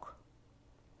block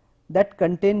that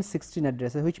contains 16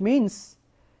 addresses, which means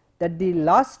that the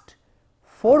last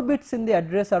 4 bits in the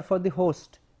address are for the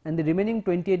host and the remaining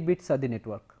 28 bits are the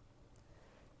network.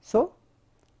 So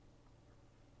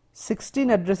 16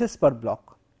 addresses per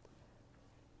block.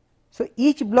 So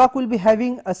each block will be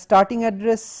having a starting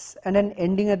address and an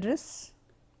ending address.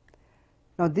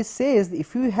 Now this says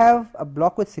if you have a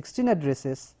block with 16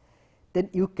 addresses, then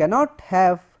you cannot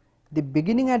have the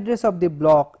beginning address of the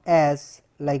block as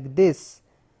like this,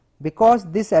 because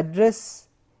this address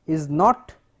is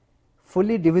not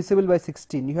fully divisible by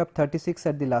 16, you have 36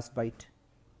 at the last byte.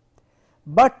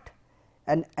 But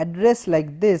an address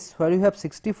like this where you have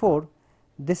 64,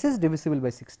 this is divisible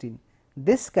by 16,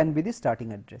 this can be the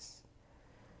starting address.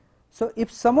 So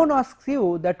if someone asks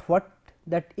you that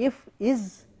if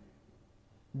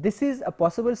this is a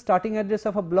possible starting address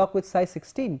of a block with size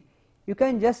 16, you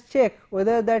can just check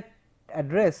whether that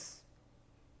address,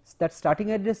 that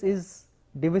starting address is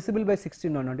divisible by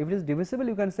 16 or not. If it is divisible,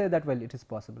 you can say that well it is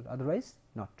possible, otherwise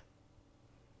not.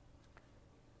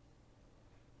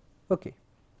 Okay.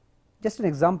 Just an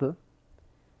example,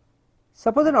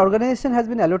 suppose an organization has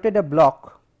been allotted a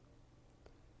block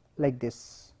like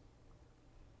this.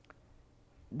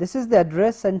 This is the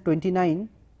address and 29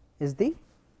 is the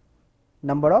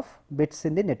number of bits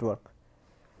in the network.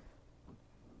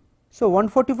 So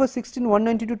 144, 16,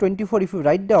 192, 24, if you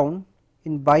write down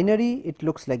in binary, it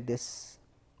looks like this.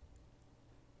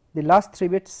 The last 3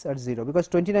 bits are 0, because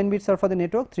 29 bits are for the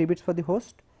network, 3 bits for the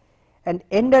host, and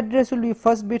end address will be,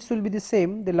 first bits will be the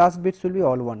same, the last bits will be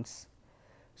all ones.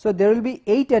 So there will be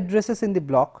 8 addresses in the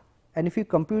block, and if you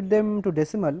compute them to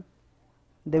decimal,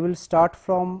 they will start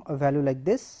from a value like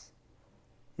this,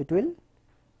 it will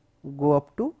go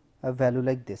up to a value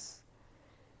like this.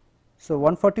 So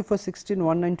 144, 16,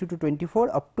 192 to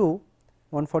 24 up to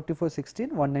 144, 16,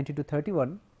 190 to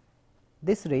 31,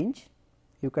 this range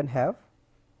you can have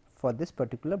for this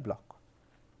particular block.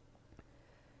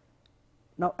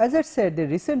 Now as I said, the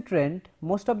recent trend,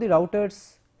 most of the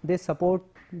routers they support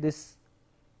this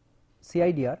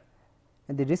CIDR,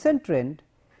 and the recent trend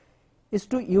is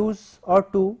to use or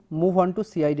to move on to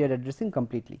CIDR addressing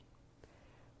completely.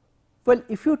 Well,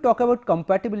 if you talk about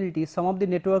compatibility, some of the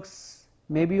networks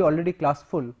may be already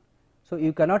classful, so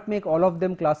you cannot make all of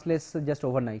them classless just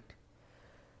overnight.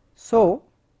 So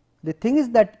the thing is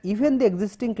that even the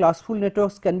existing classful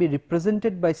networks can be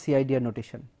represented by CIDR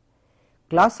notation.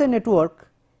 Class A network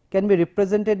can be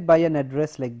represented by an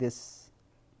address like this,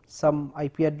 some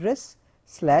IP address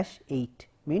 /8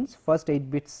 means first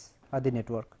 8 bits are the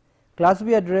network, class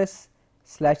B address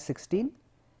 /16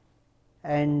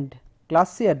 and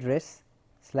class C address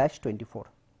 /24.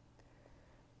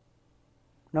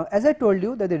 Now as I told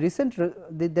you that the recent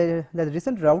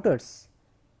routers,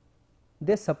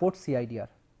 they support CIDR.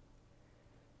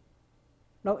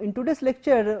 Now, in today's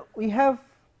lecture we have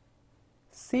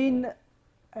seen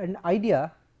an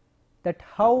idea that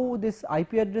how this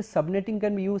IP address subnetting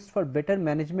can be used for better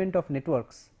management of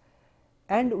networks,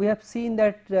 and we have seen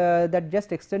that that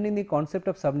just extending the concept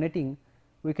of subnetting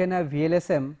we can have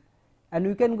VLSM, and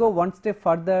we can go one step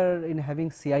further in having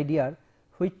CIDR,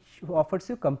 which offers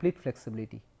you complete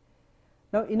flexibility.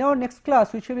 Now, in our next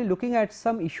class we shall be looking at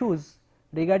some issues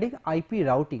regarding IP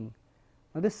routing.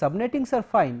 Now, the subnettings are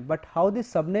fine, but how the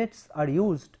subnets are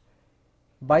used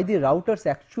by the routers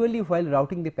actually while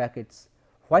routing the packets,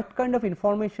 what kind of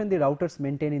information the routers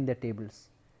maintain in their tables,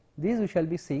 these we shall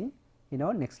be seeing in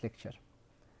our next lecture.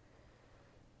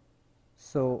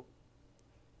 So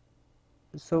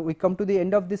we come to the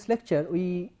end of this lecture.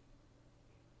 We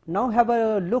now have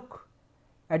a look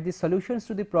at the solutions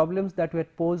to the problems that we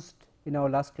had posed in our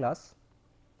last class,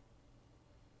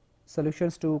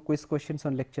 solutions to quiz questions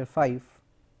on lecture 5.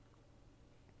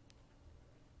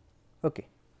 Okay.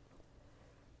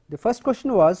 The first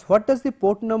question was, what does the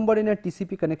port number in a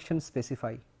TCP connection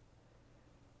specify?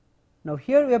 Now,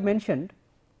 here we have mentioned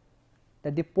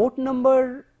that the port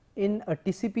number in a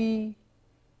TCP,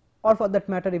 or for that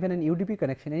matter even an UDP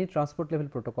connection, any transport level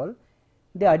protocol,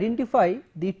 they identify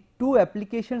the two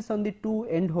applications on the two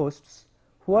end hosts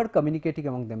who are communicating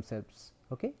among themselves.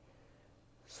 Okay.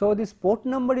 So, this port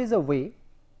number is a way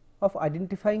of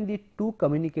identifying the two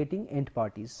communicating end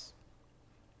parties.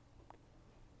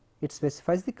 It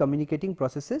specifies the communicating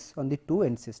processes on the two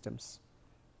end systems.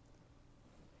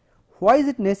 Why is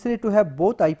it necessary to have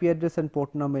both IP address and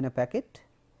port number in a packet?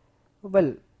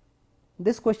 Well,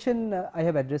 this question I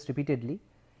have addressed repeatedly,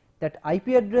 that IP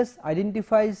address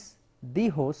identifies the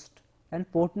host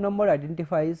and port number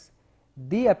identifies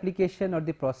the application or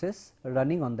the process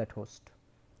running on that host.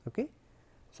 Okay.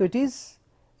 So, it is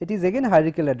again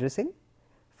hierarchical addressing.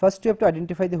 First you have to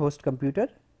identify the host computer,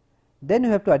 then you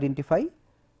have to identify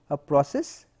a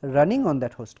process running on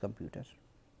that host computer.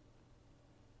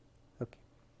 Okay.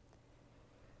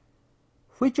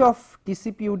 Which of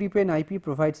TCP, UDP and IP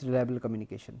provides reliable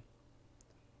communication?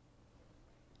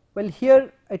 Well,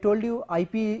 here I told you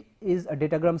IP is a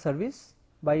datagram service,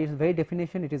 by its very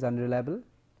definition it is unreliable,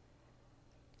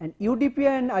 and UDP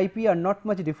and IP are not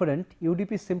much different.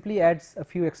 UDP simply adds a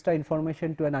few extra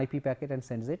information to an IP packet and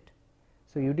sends it.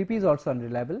 So, UDP is also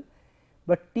unreliable,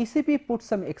 but TCP puts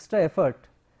some extra effort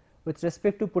with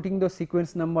respect to putting those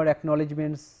sequence number,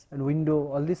 acknowledgements and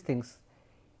window, all these things,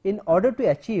 in order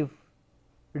to achieve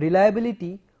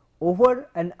reliability over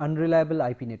an unreliable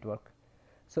IP network.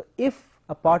 So, if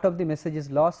a part of the message is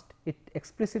lost, it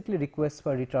explicitly requests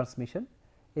for retransmission.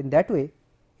 In that way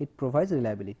it provides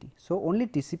reliability. So, only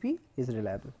TCP is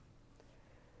reliable.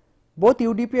 Both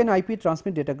UDP and IP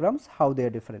transmit datagrams, how they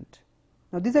are different.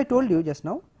 Now, this I told you just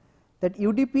now, that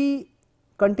UDP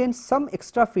contains some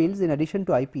extra fields in addition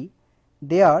to IP.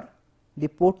 They are the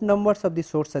port numbers of the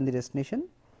source and the destination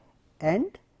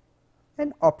and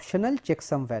an optional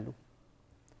checksum value.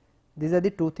 These are the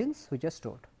two things which are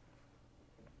stored.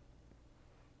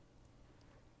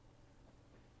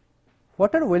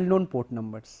 What are well known port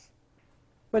numbers?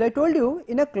 Well, I told you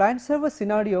in a client server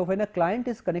scenario, when a client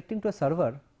is connecting to a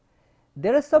server,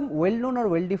 there are some well known or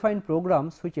well defined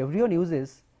programs which everyone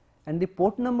uses, and the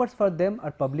port numbers for them are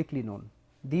publicly known.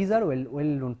 These are well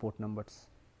known port numbers,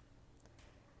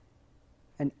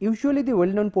 and usually the well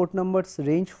known port numbers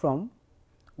range from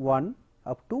 1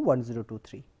 up to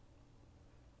 1023.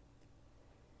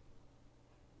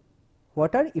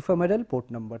 What are ephemeral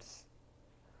port numbers?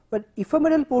 Well,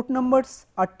 ephemeral port numbers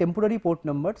are temporary port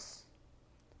numbers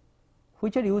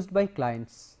which are used by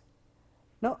clients.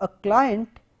 Now, a client,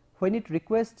 when it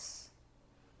requests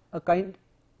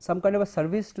some kind of a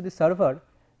service to the server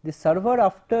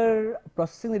after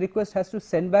processing the request has to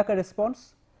send back a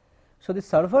response. So, the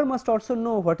server must also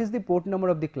know what is the port number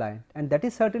of the client, and that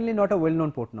is certainly not a well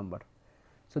known port number.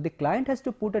 So, the client has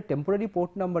to put a temporary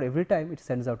port number every time it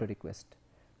sends out a request,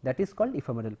 that is called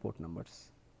ephemeral port numbers.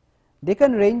 They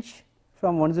can range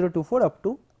from 1024 up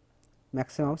to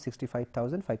maximum of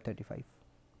 65,535.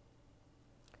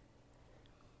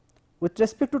 With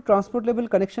respect to transport level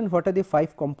connection, what are the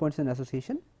 5 components in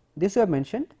association? This we have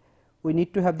mentioned. We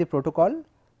need to have the protocol,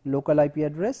 local IP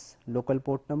address, local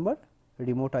port number,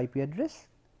 remote IP address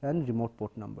and remote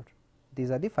port number.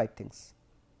 These are the 5 things.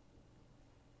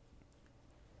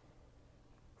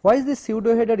 Why is this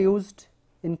pseudo header used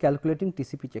in calculating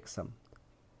TCP checksum?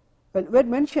 Well, we had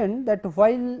mentioned that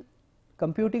while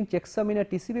computing checksum in a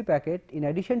TCP packet, in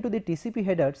addition to the TCP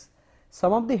headers,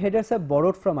 some of the headers are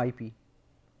borrowed from IP.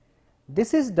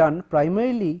 This is done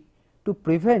primarily to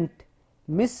prevent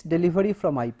misdelivery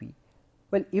from IP.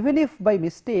 Well, even if by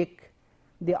mistake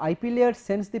the IP layer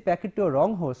sends the packet to a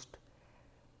wrong host,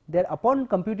 there upon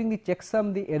computing the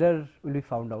checksum the error will be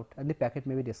found out and the packet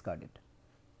may be discarded.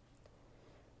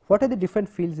 What are the different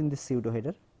fields in this pseudo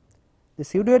header? The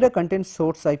pseudo header contains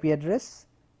source IP address,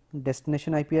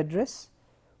 destination IP address,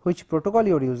 which protocol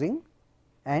you are using,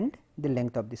 and the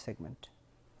length of the segment.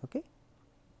 Okay.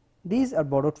 These are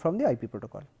borrowed from the IP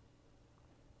protocol.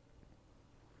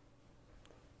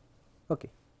 Okay.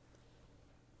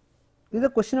 This is a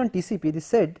question on TCP. This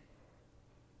said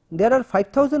there are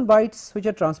 5000 bytes which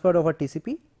are transferred over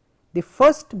TCP. The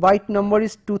first byte number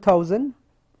is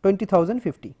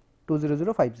 20,050,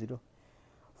 20050.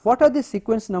 What are the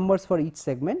sequence numbers for each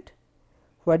segment,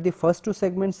 where the first two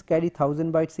segments carry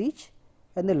 1000 bytes each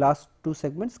and the last two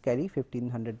segments carry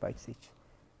 1500 bytes each?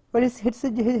 Well, it's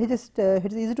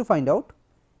easy to find out.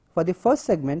 For the first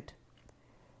segment,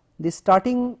 the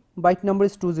starting byte number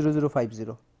is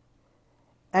 20050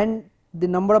 and the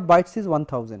number of bytes is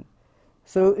 1000.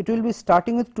 So, it will be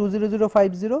starting with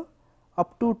 20050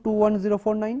 up to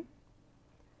 21049.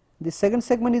 The second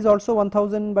segment is also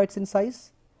 1000 bytes in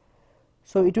size.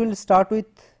 So, it will start with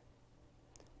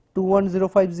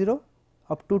 21050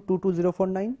 up to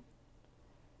 22049.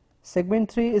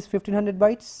 Segment 3 is 1500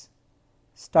 bytes,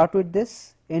 start with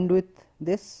this, end with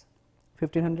this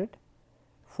 1500.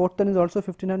 Fourth one is also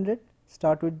 1500,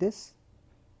 start with this,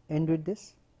 end with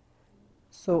this.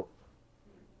 So,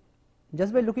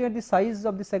 just by looking at the size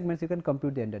of the segments you can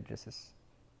compute the end addresses.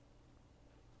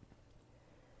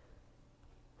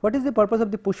 What is the purpose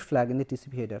of the push flag in the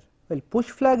TCP header? Well, push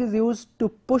flag is used to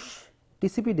push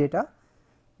TCP data,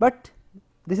 but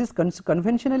this is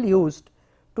conventionally used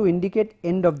to indicate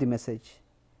end of the message,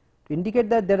 to indicate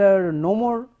that there are no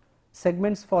more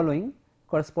segments following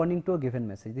corresponding to a given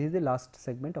message. This is the last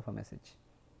segment of a message.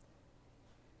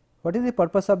 What is the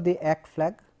purpose of the ACK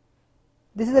flag?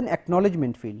 This is an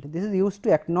acknowledgement field. This is used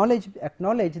to acknowledge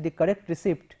the correct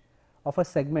receipt of a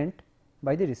segment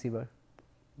by the receiver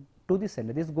to the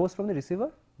sender. This goes from the receiver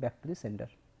back to the sender.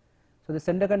 So, the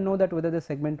sender can know that whether the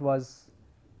segment was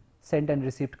sent and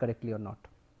received correctly or not.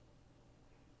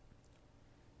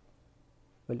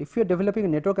 Well, if you are developing a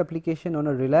network application on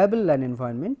a reliable LAN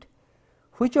environment,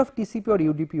 which of TCP or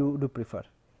UDP you do prefer?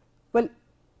 Well,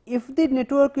 if the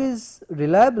network is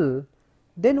reliable,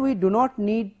 then we do not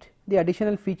need the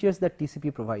additional features that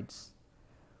TCP provides.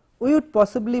 We would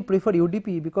possibly prefer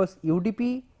UDP because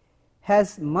UDP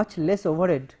has much less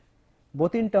overhead,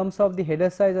 both in terms of the header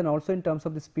size and also in terms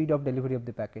of the speed of delivery of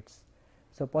the packets.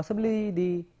 So, possibly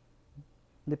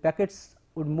the packets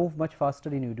would move much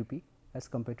faster in UDP as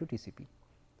compared to TCP.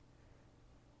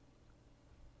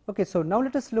 Okay, so now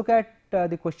let us look at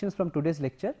the questions from today's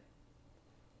lecture,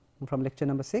 from lecture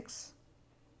number 6.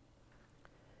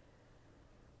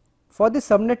 For the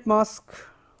subnet mask,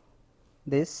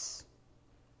 this,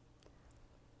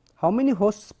 how many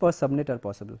hosts per subnet are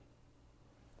possible?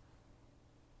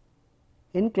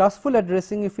 In classful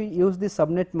addressing, if we use the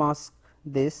subnet mask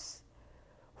this,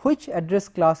 which address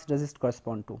class does it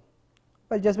correspond to?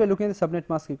 Well, just by looking at the subnet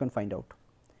mask you can find out.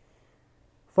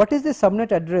 What is the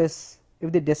subnet address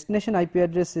if the destination IP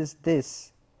address is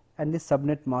this and the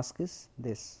subnet mask is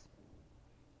this?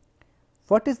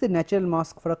 What is the natural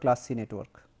mask for a class C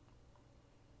network?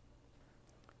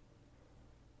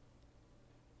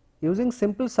 Using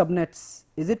simple subnets,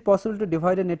 is it possible to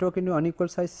divide a network into unequal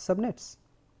size subnets?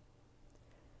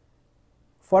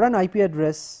 For an IP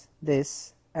address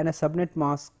this and a subnet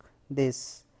mask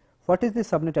this, what is the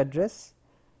subnet address?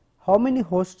 How many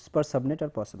hosts per subnet are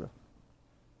possible?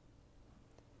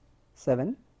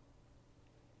 7.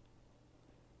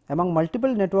 Among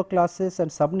multiple network classes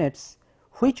and subnets,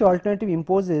 which alternative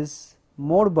imposes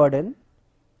more burden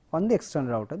on the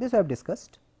external router? This I have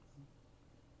discussed.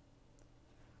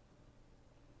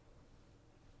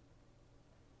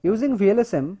 Using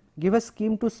VLSM, give a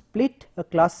scheme to split a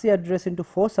class C address into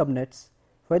 4 subnets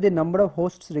where the number of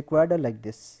hosts required are like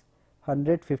this: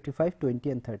 100, 55, 20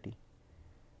 and 30.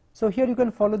 So, here you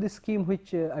can follow the scheme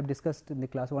which I have discussed in the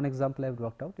class. One example I have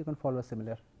worked out, you can follow a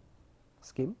similar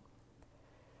scheme.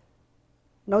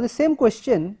 Now, the same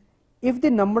question, if the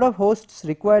number of hosts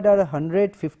required are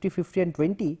 100, 50, 50 and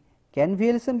 20, can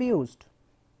VLSM be used?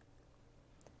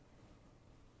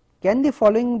 Can the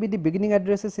following be the beginning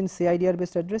addresses in CIDR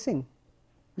based addressing?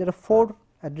 There are 4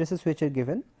 addresses which are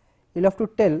given. You will have to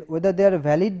tell whether they are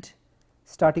valid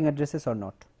starting addresses or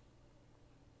not.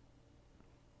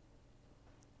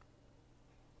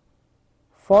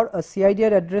 For a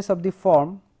CIDR address of the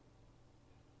form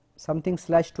something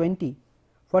 /20,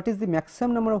 what is the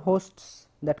maximum number of hosts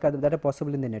that are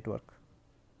possible in the network?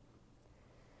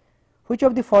 Which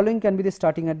of the following can be the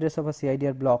starting address of a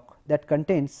CIDR block that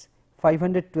contains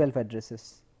 512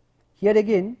 addresses. Here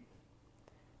again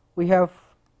we have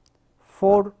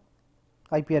 4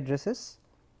 IP addresses.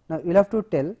 Now, you will have to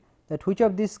tell that which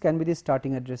of these can be the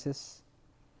starting addresses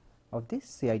of the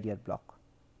CIDR block.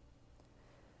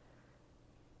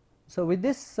 So, with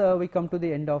this we come to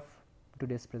the end of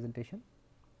today's presentation.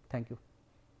 Thank you.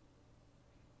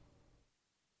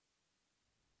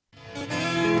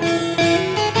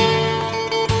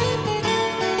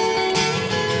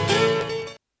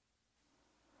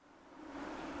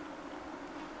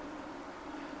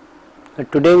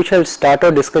 Today we shall start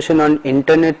our discussion on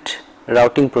internet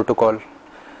routing protocol.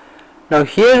 Now,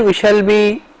 here we shall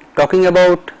be talking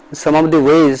about some of the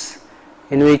ways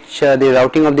in which the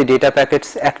routing of the data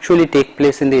packets actually take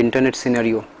place in the internet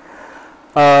scenario.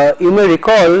 You may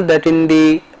recall that in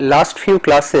the last few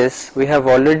classes we have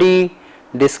already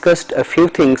discussed a few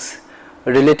things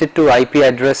related to IP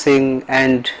addressing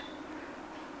and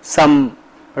some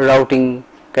routing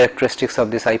characteristics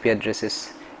of these IP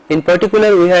addresses. In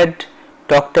particular, we had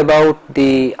talked about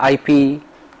the IP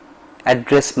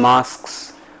address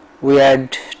masks, we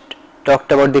had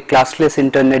talked about the classless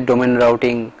internet domain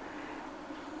routing,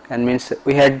 and means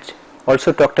we had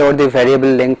also talked about the variable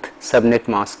length subnet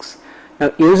masks.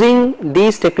 Now, using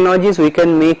these technologies we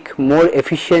can make more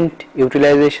efficient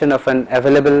utilization of an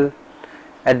available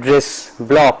address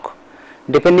block.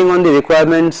 Depending on the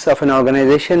requirements of an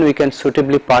organization, we can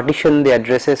suitably partition the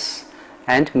addresses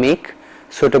and make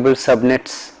suitable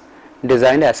subnets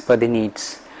designed as per the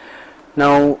needs.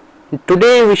 Now,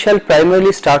 today we shall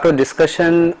primarily start our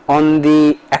discussion on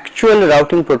the actual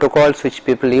routing protocols which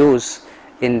people use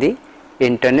in the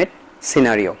internet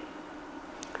scenario.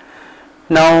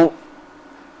 Now,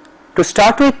 to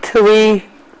start with, we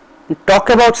talk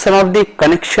about some of the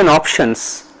connection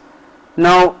options.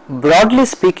 Now, broadly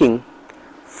speaking,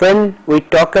 when we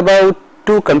talk about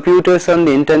two computers on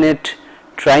the internet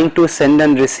trying to send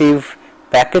and receive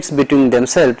packets between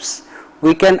themselves,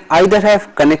 we can either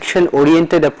have connection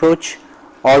oriented approach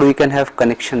or we can have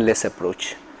connectionless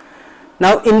approach.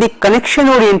 Now, in the connection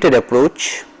oriented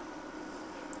approach,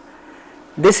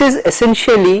 this is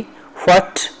essentially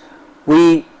what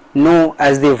we know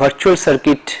as the virtual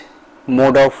circuit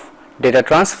mode of data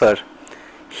transfer.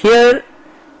 Here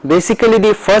basically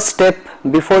the first step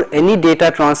before any data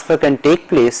transfer can take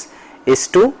place is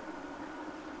to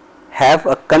have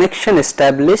a connection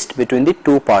established between the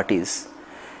two parties,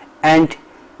 and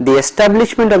the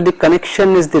establishment of the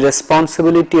connection is the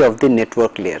responsibility of the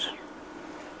network layer.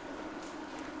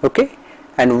 Okay?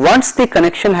 And once the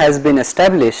connection has been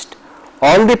established,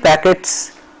 all the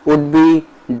packets would be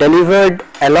delivered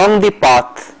along the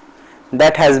path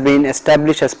that has been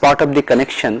established as part of the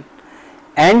connection,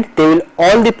 and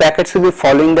all the packets will be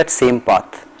following that same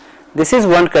path. This is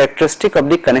one characteristic of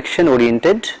the connection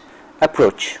oriented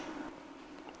approach.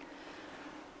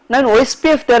 Now, in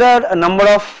OSPF there are a number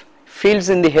of fields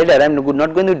in the header. I am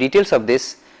not going to details of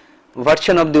this.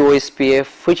 Version of the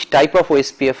OSPF, which type of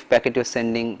OSPF packet you are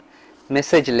sending,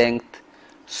 message length,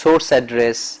 source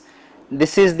address.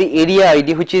 This is the area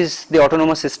ID, which is the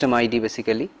autonomous system ID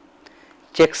basically,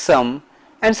 checksum,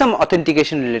 and some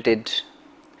authentication related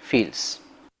fields.